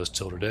school was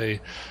till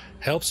today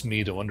helps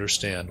me to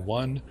understand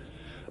one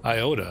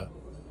iota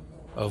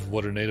of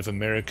what a Native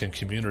American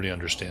community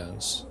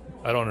understands.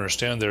 I don't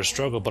understand their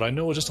struggle, but I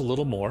know just a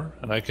little more.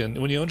 And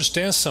when you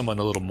understand someone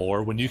a little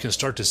more, when you can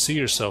start to see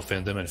yourself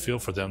in them and feel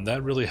for them,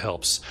 that really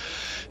helps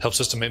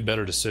us to make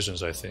better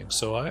decisions, I think.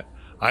 So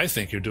I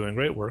think you're doing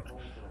great work.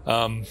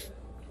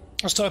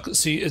 Let's talk.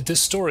 See, this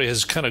story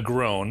has kind of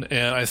grown,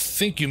 and I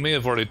think you may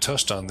have already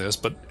touched on this,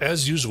 but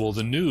as usual,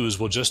 the news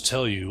will just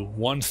tell you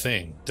one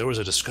thing. There was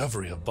a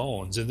discovery of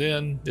bones, and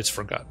then it's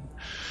forgotten.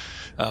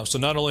 So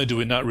not only do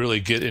we not really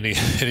get any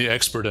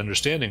expert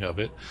understanding of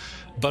it,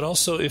 but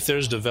also if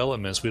there's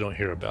developments, we don't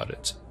hear about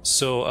it.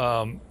 So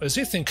has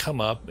anything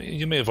come up?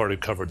 You may have already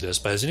covered this,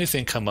 but has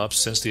anything come up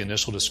since the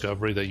initial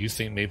discovery that you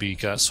think maybe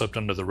got swept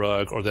under the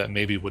rug, or that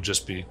maybe would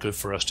just be good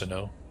for us to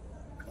know?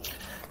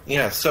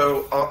 Yeah,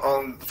 so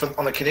on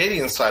the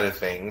Canadian side of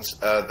things,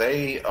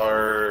 they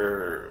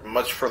are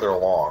much further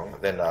along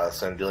than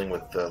us in dealing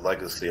with the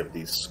legacy of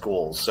these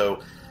schools.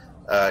 So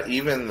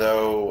even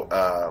though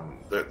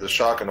the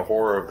shock and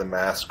horror of the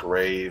mass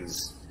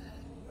graves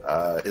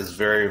is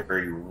very,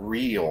 very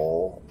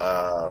real,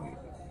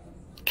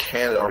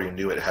 Canada already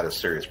knew it had a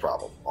serious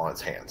problem on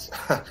its hands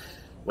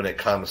when it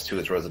comes to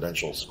its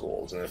residential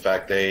schools. And in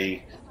fact,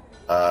 they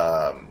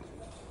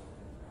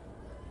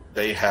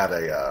had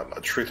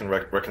a Truth and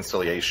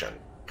Reconciliation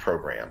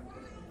program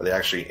where they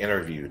actually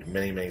interviewed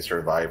many, many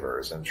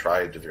survivors and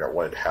tried to figure out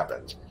what had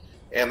happened.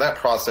 And that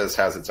process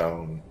has its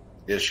own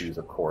issues,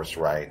 of course,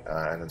 right,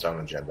 and its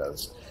own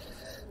agendas.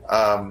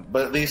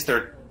 But at least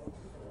they're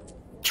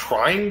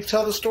trying to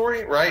tell the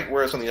story, right?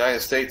 Whereas on the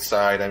United States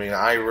side, I mean,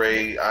 I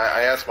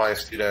asked my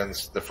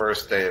students the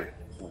first day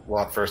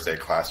of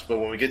class, but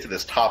when we get to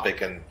this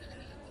topic and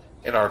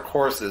in our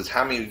courses,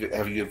 how many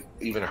have you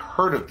even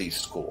heard of these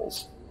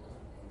schools?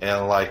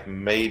 And like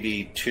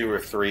maybe 2 or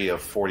 3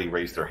 of 40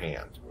 raised their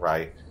hand,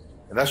 right?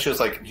 And that's just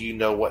like, do you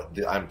know what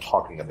I'm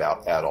talking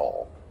about at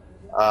all?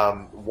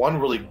 One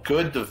really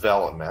good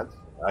development,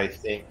 I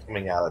think,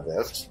 coming out of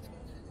this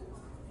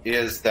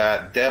is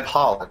that Deb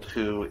Haaland,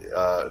 who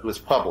is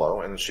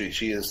Pueblo, and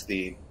she is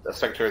the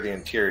Secretary of the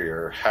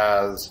Interior,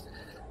 has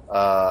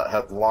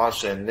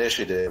launched an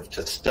initiative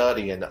to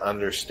study and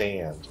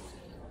understand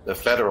the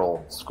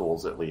federal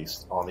schools, at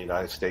least on the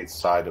United States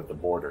side of the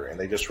border, and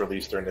they just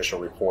released their initial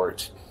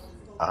report.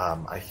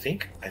 I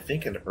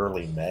think in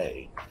early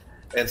May,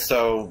 and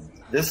so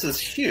this is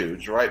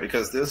huge, right?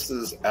 Because this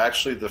is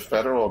actually the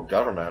federal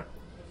government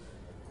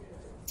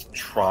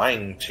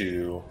trying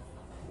to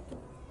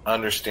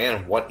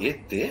understand what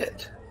it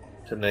did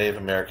to Native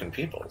American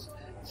peoples.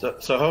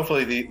 So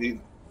hopefully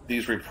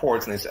these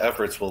reports and these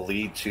efforts will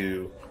lead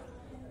to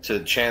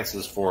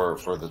chances for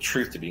the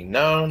truth to be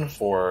known,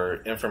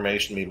 for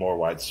information to be more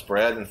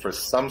widespread, and for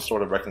some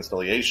sort of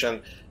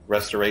reconciliation,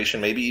 restoration,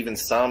 maybe even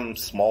some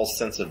small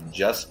sense of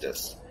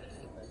justice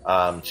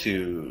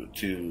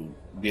to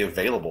be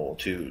available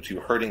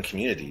to hurting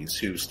communities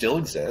who still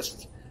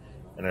exist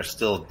and are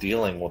still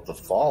dealing with the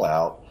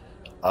fallout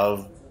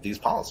of these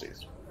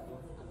policies.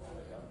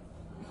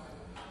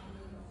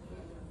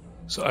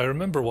 So I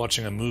remember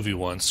watching a movie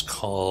once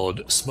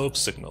called Smoke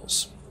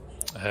Signals.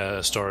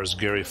 Stars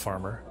Gary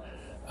Farmer,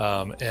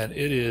 and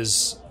it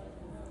is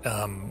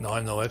no,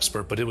 I'm no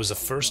expert, but it was the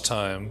first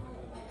time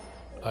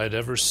I'd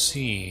ever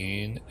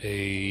seen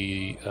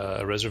a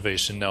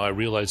reservation. Now I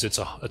realize it's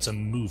a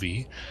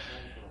movie.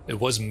 It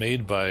was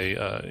made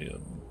by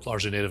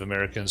largely Native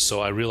Americans,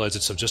 so I realize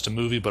it's just a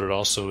movie, but it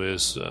also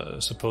is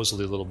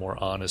supposedly a little more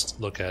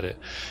honest look at it.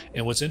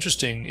 And what's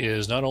interesting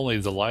is not only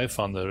the life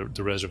on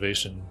the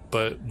reservation,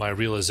 but my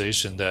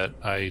realization that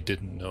I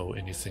didn't know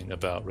anything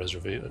about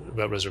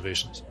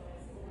reservations.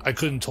 I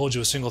couldn't told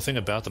you a single thing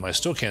about them. I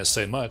still can't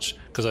say much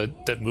because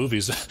that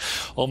movie's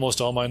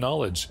almost all my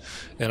knowledge,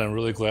 and I'm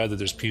really glad that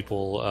there's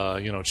people,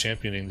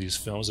 championing these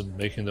films and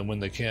making them when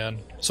they can.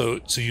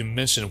 So you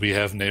mentioned we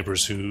have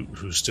neighbors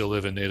who still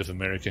live in Native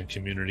American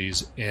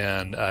communities,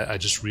 and I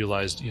just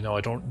realized,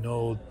 I don't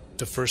know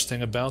the first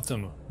thing about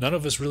them. None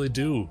of us really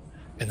do.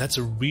 And that's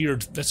a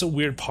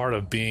weird part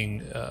of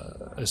being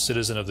a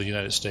citizen of the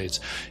United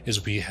States,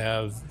 is we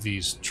have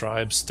these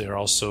tribes. They're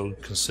also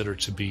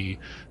considered to be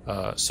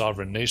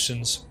sovereign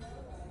nations.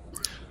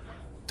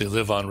 They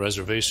live on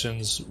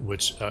reservations,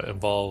 which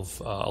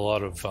involve a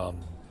lot of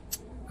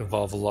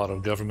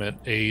government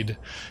aid,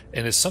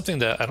 and it's something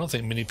that I don't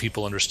think many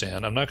people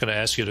understand. I'm not going to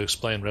ask you to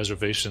explain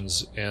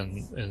reservations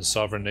and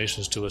sovereign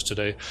nations to us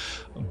today,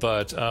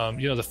 but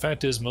the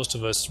fact is, most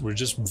of us were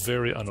just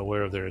very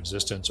unaware of their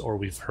existence, or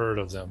we've heard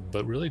of them,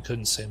 but really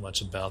couldn't say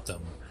much about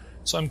them.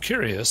 So I'm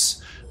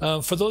curious,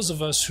 for those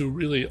of us who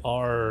really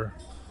are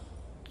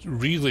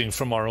reeling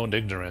from our own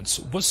ignorance,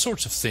 what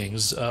sorts of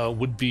things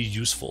would be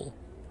useful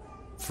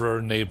for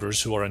our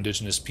neighbors who are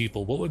indigenous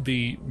people? What would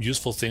be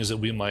useful things that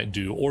we might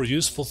do, or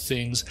useful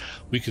things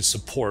we could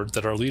support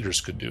that our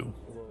leaders could do?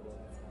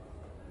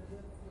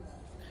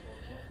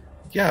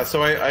 Yeah,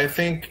 so I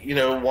think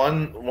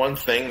one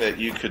thing that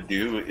you could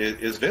do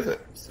is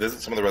visit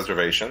some of the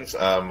reservations.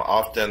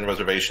 Often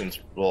reservations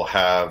will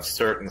have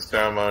certain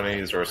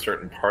ceremonies or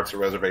certain parts of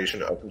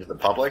reservation open to the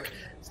public.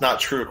 It's not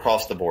true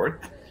across the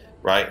board,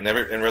 right?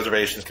 And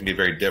reservations can be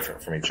very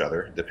different from each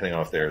other depending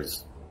on if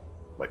there's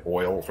like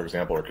oil, for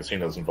example, or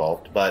casinos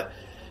involved. But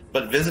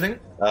visiting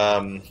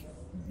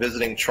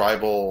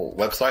tribal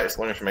websites,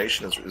 learn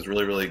information is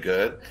really, really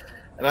good.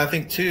 And I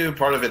think, too,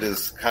 part of it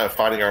is kind of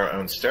fighting our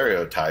own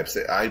stereotypes.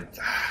 I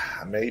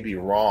may be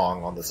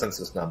wrong on the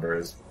census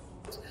numbers.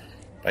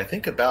 I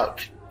think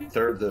about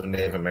 2/3 of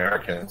Native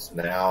Americans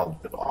now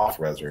live off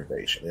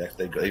reservation.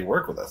 They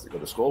work with us. They go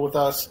to school with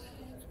us.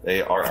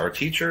 They are our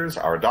teachers,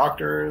 our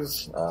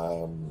doctors,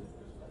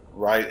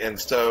 right? And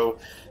so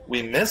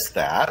we miss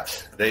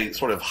that. They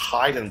sort of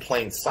hide in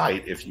plain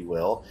sight, if you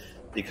will,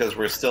 because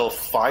we're still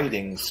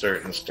fighting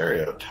certain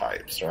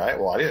stereotypes, right?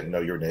 Well, I didn't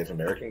know you were Native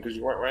American because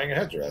you weren't wearing a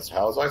headdress.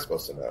 How was I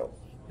supposed to know?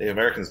 Native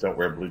Americans don't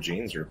wear blue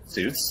jeans or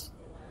suits.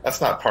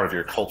 That's not part of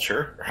your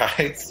culture,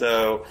 right?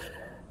 So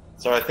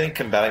I think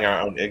combating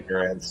our own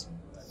ignorance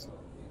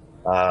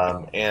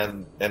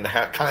and kind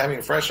of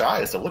having fresh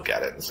eyes to look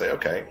at it and say,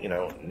 okay,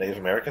 Native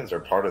Americans are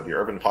part of the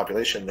urban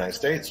population of the United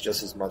States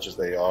just as much as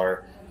they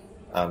are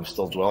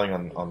still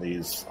dwelling on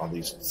these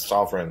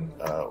sovereign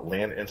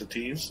land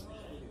entities.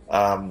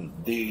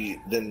 The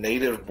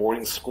Native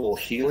Boarding School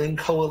Healing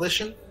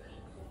Coalition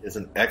is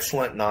an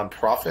excellent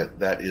nonprofit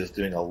that is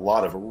doing a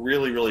lot of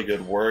really, really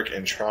good work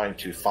in trying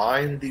to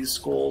find these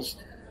schools,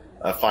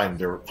 find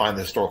the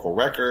historical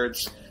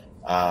records,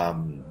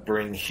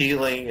 bring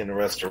healing and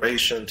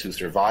restoration to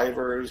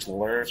survivors,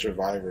 learn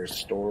survivors'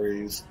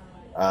 stories,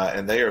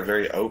 and they are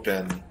very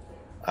open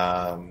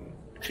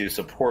to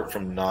support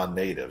from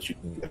non-natives. You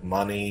can give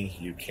money,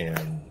 you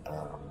can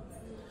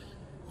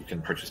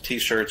purchase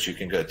T-shirts, you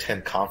can go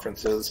attend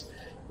conferences,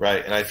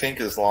 right? And I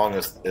think as long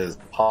as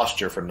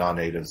posture for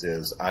non-natives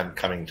is, I'm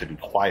coming to be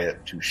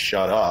quiet, to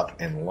shut up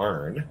and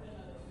learn.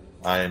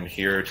 I'm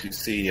here to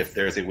see if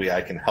there's a way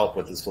I can help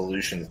with the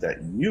solutions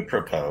that you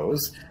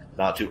propose,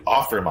 not to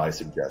offer my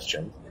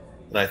suggestions.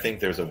 And I think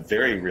there's a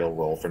very real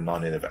role for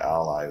non-native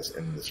allies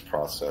in this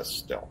process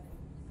still.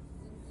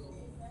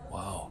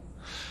 Wow.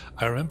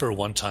 I remember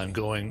one time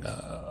going,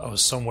 I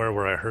was somewhere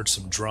where I heard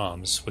some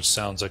drums, which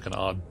sounds like an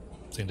odd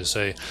thing to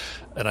say,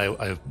 and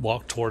I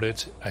walked toward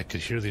it. I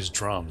could hear these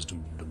drums,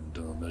 dum, dum,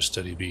 dum, a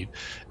steady beat,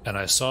 and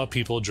I saw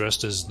people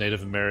dressed as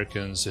Native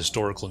Americans,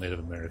 historical Native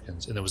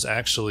Americans, and it was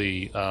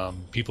actually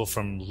people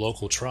from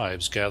local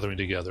tribes gathering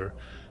together,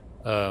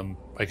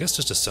 I guess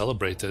just to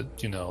celebrate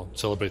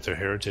celebrate their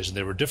heritage. And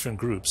they were different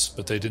groups,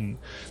 but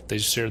they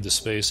shared the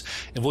space.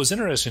 And what was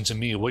interesting to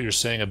me, what you're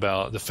saying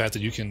about the fact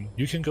that you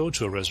can go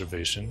to a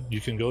reservation, you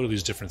can go to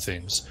these different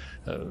things,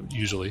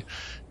 usually,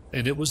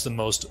 and it was the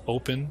most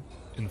open,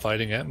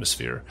 inviting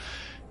atmosphere.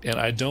 And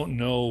I don't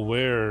know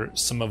where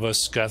some of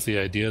us got the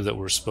idea that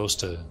we're supposed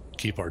to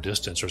keep our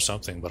distance or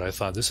something, but I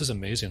thought, this is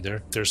amazing.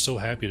 They're so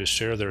happy to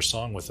share their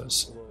song with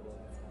us.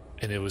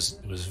 And it was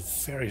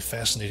very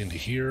fascinating to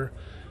hear.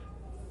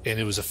 And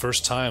it was the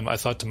first time I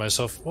thought to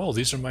myself, "Whoa,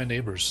 these are my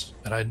neighbors,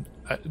 and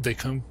they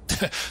come,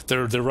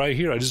 they're right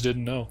here. I just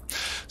didn't know."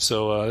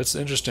 So it's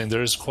interesting.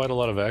 There's quite a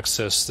lot of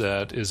access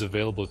that is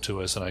available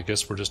to us, and I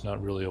guess we're just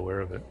not really aware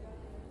of it.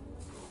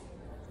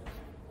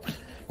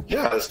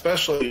 Yeah,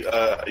 especially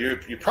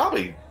you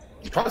probably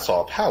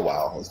saw a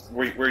powwow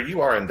where you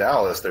are in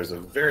Dallas. There's a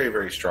very,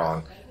 very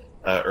strong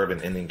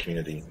urban Indian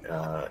community,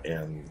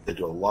 and they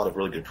do a lot of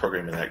really good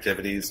programming and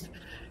activities.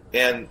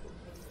 And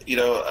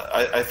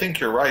I think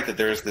you're right that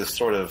there's this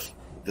sort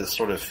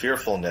of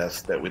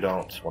fearfulness that we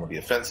don't want to be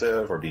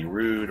offensive or be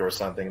rude or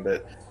something.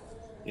 But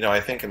I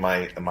think in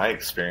my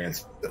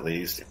experience, at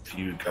least, if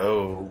you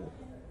go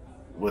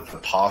with the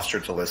posture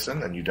to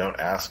listen and you don't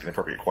ask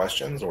inappropriate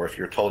questions, or if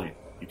you're told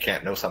you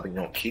can't know something, you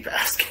don't keep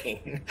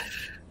asking,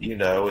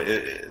 then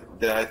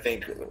I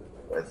think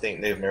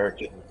Native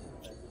Americans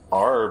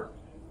are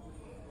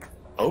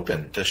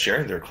open to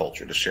sharing their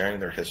culture, to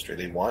sharing their history.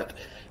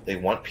 They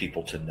want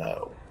people to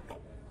know.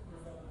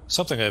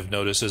 Something I've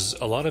noticed is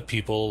a lot of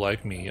people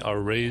like me are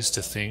raised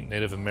to think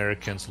Native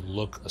Americans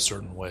look a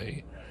certain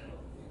way.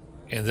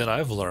 And then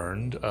I've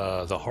learned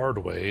the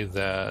hard way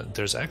that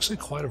there's actually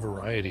quite a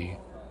variety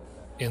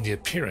in the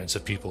appearance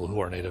of people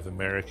who are Native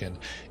American.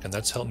 And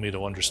that's helped me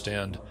to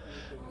understand,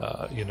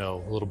 a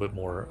little bit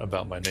more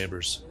about my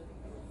neighbors.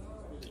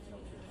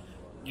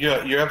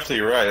 Yeah, you're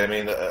absolutely right. I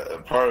mean,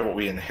 part of what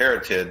we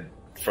inherited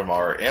from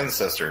our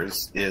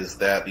ancestors is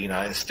that the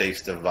United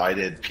States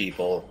divided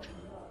people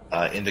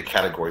into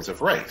categories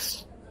of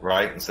race,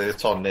 right? And so they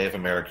saw Native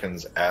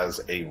Americans as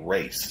a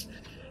race.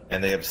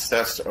 And they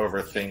obsessed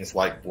over things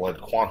like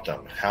blood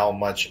quantum, how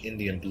much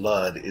Indian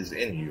blood is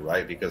in you,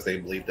 right? Because they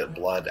believed that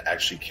blood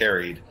actually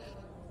carried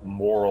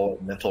moral,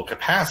 mental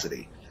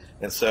capacity.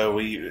 And so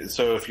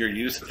if you're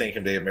used to thinking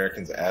of Native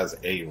Americans as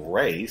a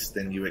race,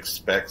 then you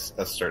expect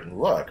a certain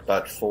look.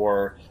 But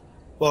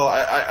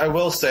I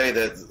will say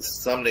that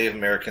some Native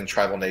American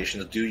tribal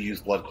nations do use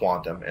blood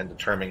quantum in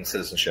determining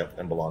citizenship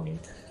and belonging.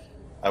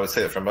 I would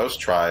say that for most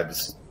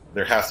tribes,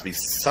 there has to be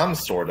some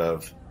sort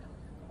of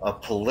a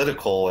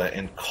political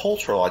and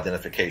cultural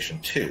identification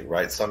too,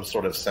 right? Some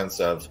sort of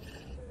sense of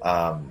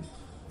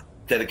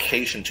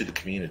dedication to the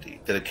community,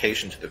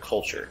 dedication to the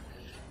culture.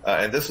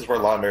 And this is where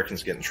a lot of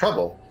Americans get in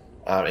trouble,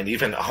 and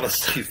even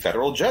honestly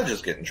federal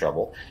judges get in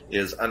trouble,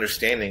 is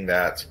understanding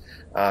that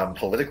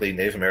politically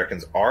Native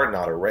Americans are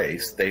not a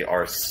race. They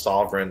are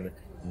sovereign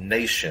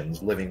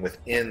nations living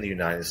within the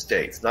United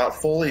States.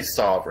 Not fully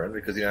sovereign,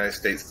 because the United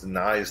States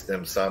denies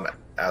them some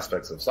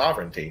aspects of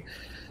sovereignty,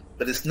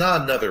 but it's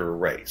not another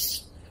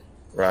race,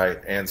 right?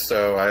 And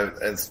so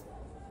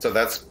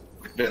that's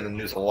been in the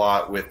news a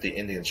lot with the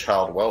Indian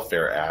Child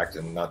Welfare Act.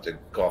 And not to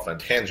go off on a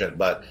tangent,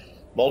 but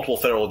multiple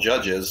federal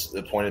judges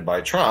appointed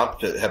by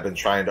Trump have been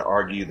trying to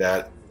argue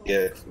that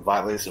it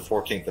violates the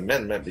 14th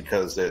Amendment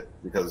because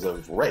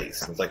of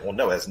race. And it's like, well,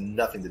 no, it has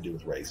nothing to do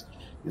with race.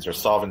 These are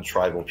sovereign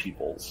tribal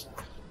peoples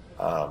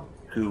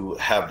who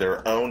have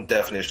their own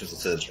definitions of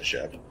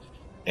citizenship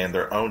and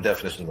their own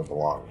definitions of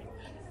belonging.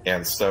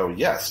 And so,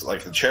 yes,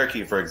 like the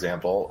Cherokee, for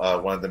example,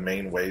 one of the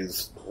main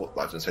ways, well,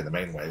 I shouldn't say the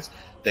main ways,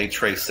 they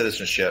trace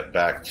citizenship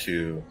back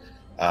to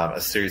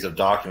a series of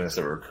documents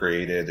that were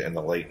created in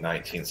the late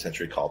 19th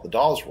century called the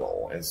Dawes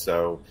Roll. And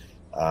so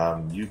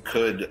you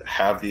could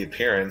have the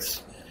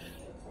appearance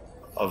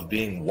of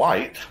being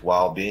white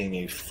while being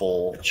a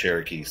full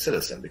Cherokee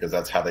citizen, because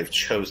that's how they've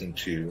chosen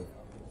to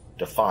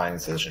define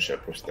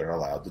citizenship, which they're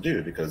allowed to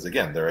do, because,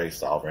 again, they're a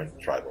sovereign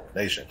tribal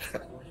nation.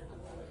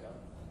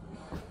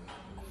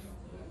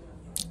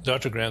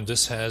 Dr. Graham,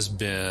 this has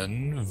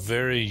been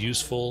very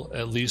useful,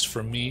 at least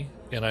for me,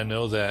 and I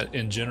know that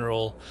in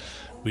general,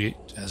 we,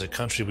 as a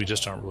country, we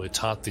just aren't really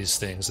taught these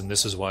things, and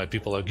this is why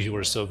people like you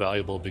are so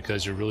valuable,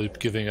 because you're really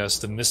giving us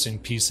the missing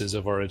pieces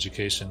of our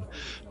education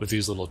with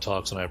these little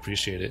talks, and I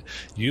appreciate it.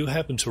 You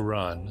happen to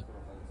run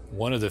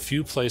one of the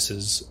few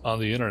places on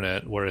the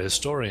internet where a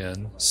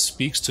historian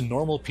speaks to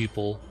normal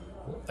people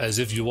as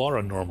if you are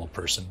a normal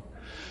person.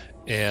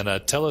 And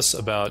tell us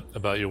about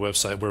your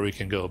website, where we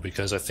can go,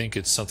 because I think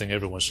it's something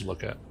everyone should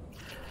look at.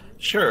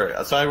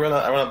 Sure. So I run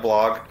a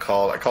blog I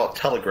call it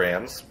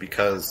Telegrams,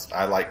 because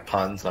I like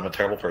puns and I'm a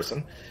terrible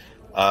person.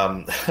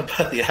 But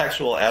the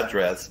actual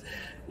address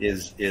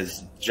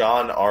is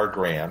John R.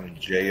 Graham,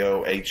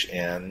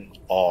 JOHNRGRAM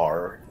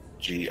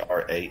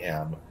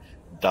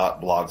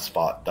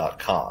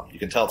 .blogspot.com. You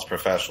can tell it's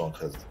professional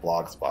because the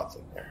blogspot's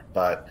in there.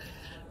 But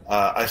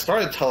I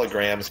started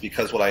telegrams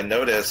because what I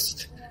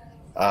noticed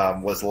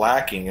was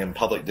lacking in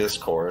public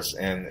discourse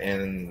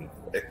and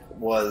it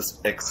was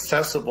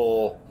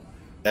accessible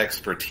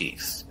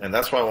expertise. And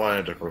that's what I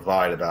wanted to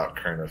provide about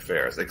current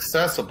affairs.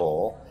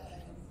 Accessible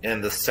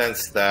in the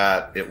sense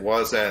that it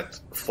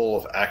wasn't full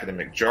of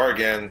academic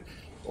jargon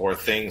or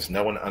things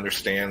no one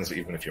understands,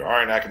 even if you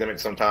are an academic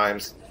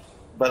sometimes,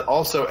 but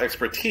also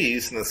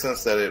expertise in the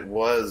sense that it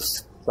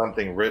was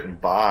something written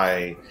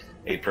by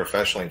a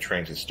professionally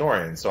trained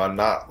historian. So I'm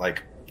not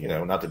like,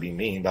 not to be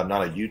mean, but I'm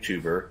not a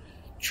YouTuber.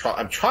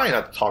 I'm trying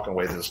not to talk in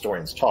ways that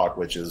historians talk,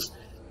 which is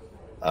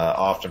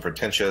often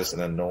pretentious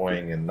and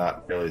annoying and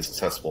not really as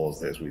accessible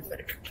as we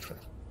think.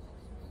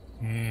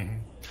 Mm-hmm.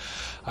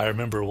 I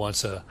remember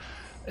once a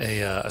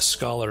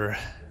scholar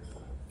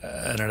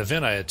at an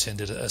event I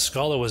attended, a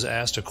scholar was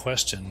asked a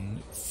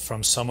question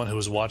from someone who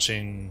was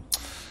watching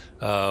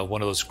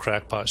one of those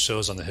crackpot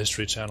shows on the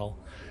History Channel,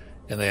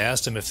 and they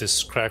asked him if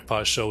this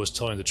crackpot show was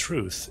telling the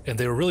truth, and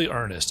they were really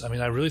earnest. I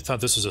mean, I really thought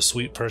this was a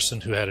sweet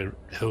person who had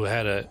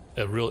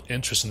a real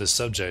interest in this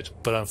subject,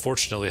 but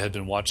unfortunately had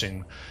been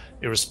watching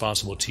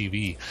irresponsible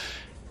TV.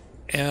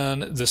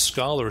 And the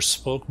scholar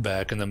spoke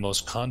back in the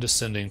most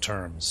condescending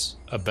terms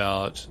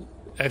about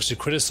actually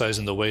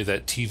criticizing the way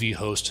that TV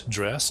host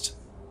dressed,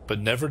 but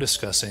never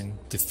discussing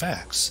the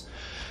facts.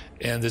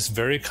 And this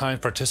very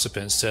kind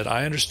participant said,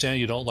 I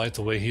understand you don't like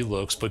the way he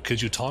looks, but could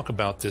you talk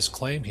about this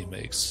claim he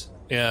makes?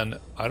 And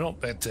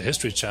the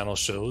History Channel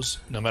shows,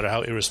 no matter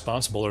how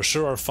irresponsible,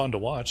 are fun to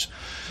watch,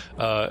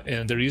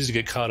 and they're easy to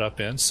get caught up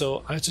in.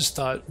 So I just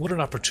thought, what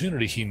an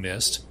opportunity he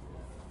missed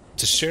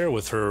to share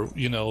with her,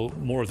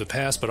 more of the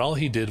past, but all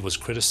he did was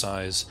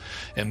criticize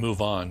and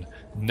move on,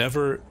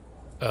 never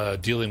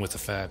dealing with the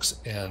facts.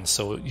 And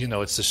so,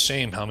 it's a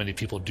shame how many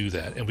people do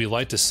that. And we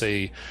like to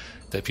say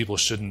that people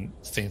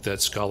shouldn't think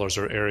that scholars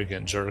are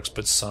arrogant jerks,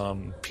 but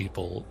some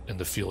people in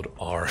the field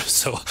are.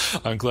 So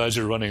I'm glad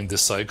you're running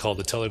this site called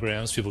The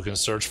Telegrams. People can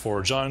search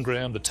for John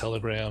Graham, The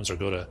Telegrams, or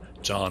go to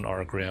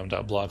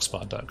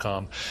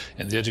johnrgraham.blogspot.com.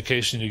 And the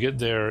education you get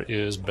there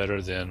is better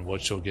than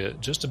what you'll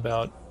get just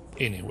about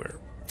anywhere.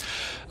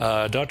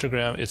 Dr.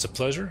 Graham, it's a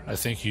pleasure. I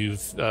think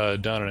you've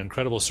done an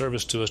incredible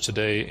service to us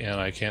today, and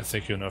I can't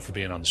thank you enough for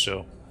being on the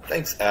show.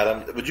 Thanks,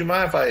 Adam. Would you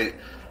mind if I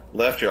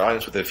left your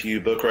audience with a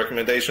few book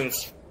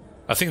recommendations?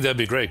 I think that'd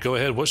be great. Go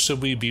ahead. What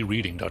should we be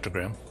reading, Dr.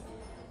 Graham?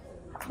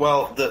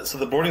 Well,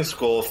 the boarding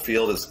school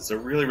field is a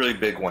really, really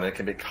big one. It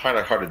can be kind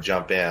of hard to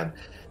jump in,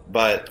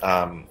 but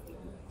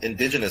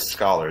indigenous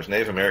scholars,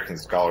 Native American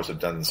scholars, have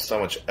done so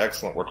much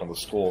excellent work on the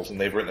schools, and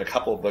they've written a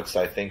couple of books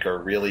I think are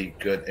really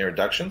good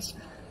introductions.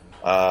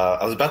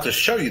 I was about to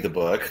show you the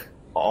book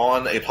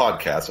on a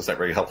podcast, so it's not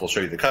very helpful to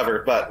show you the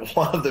cover, but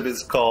one of them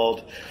is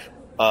called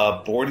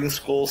Boarding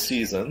School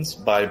Seasons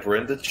by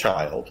Brenda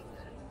Child,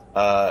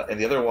 and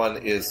the other one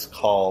is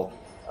called,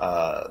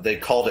 they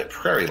called it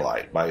Prairie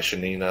Light by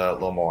Tsianina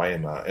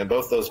Lomawaima, and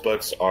both those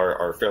books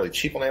are fairly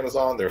cheap on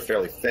Amazon. They're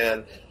fairly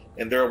thin,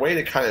 and they're a way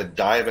to kind of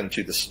dive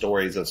into the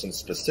stories of some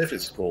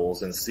specific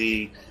schools and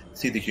see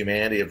the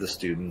humanity of the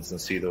students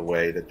and see the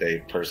way that they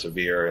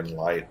persevere in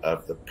light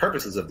of the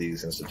purposes of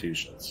these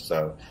institutions.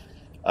 So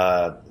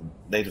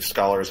Native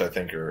scholars, I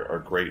think, are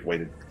a great way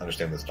to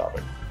understand this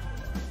topic.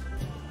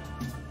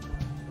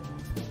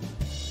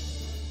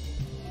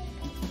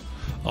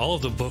 All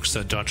of the books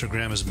that Dr.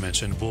 Graham has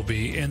mentioned will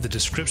be in the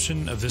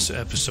description of this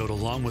episode,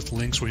 along with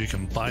links where you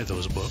can buy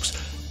those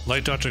books.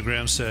 Like Dr.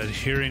 Graham said,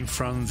 hearing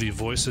from the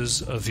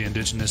voices of the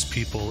indigenous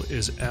people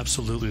is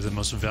absolutely the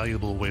most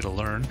valuable way to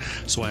learn,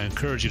 so I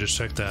encourage you to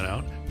check that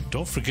out.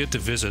 Don't forget to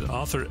visit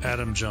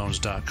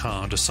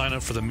authoradamjones.com to sign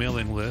up for the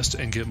mailing list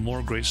and get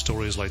more great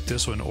stories like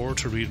this one, or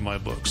to read my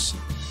books.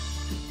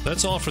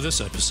 That's all for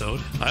this episode.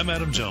 I'm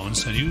Adam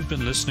Jones, and you've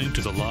been listening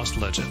to The Lost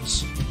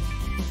Legends.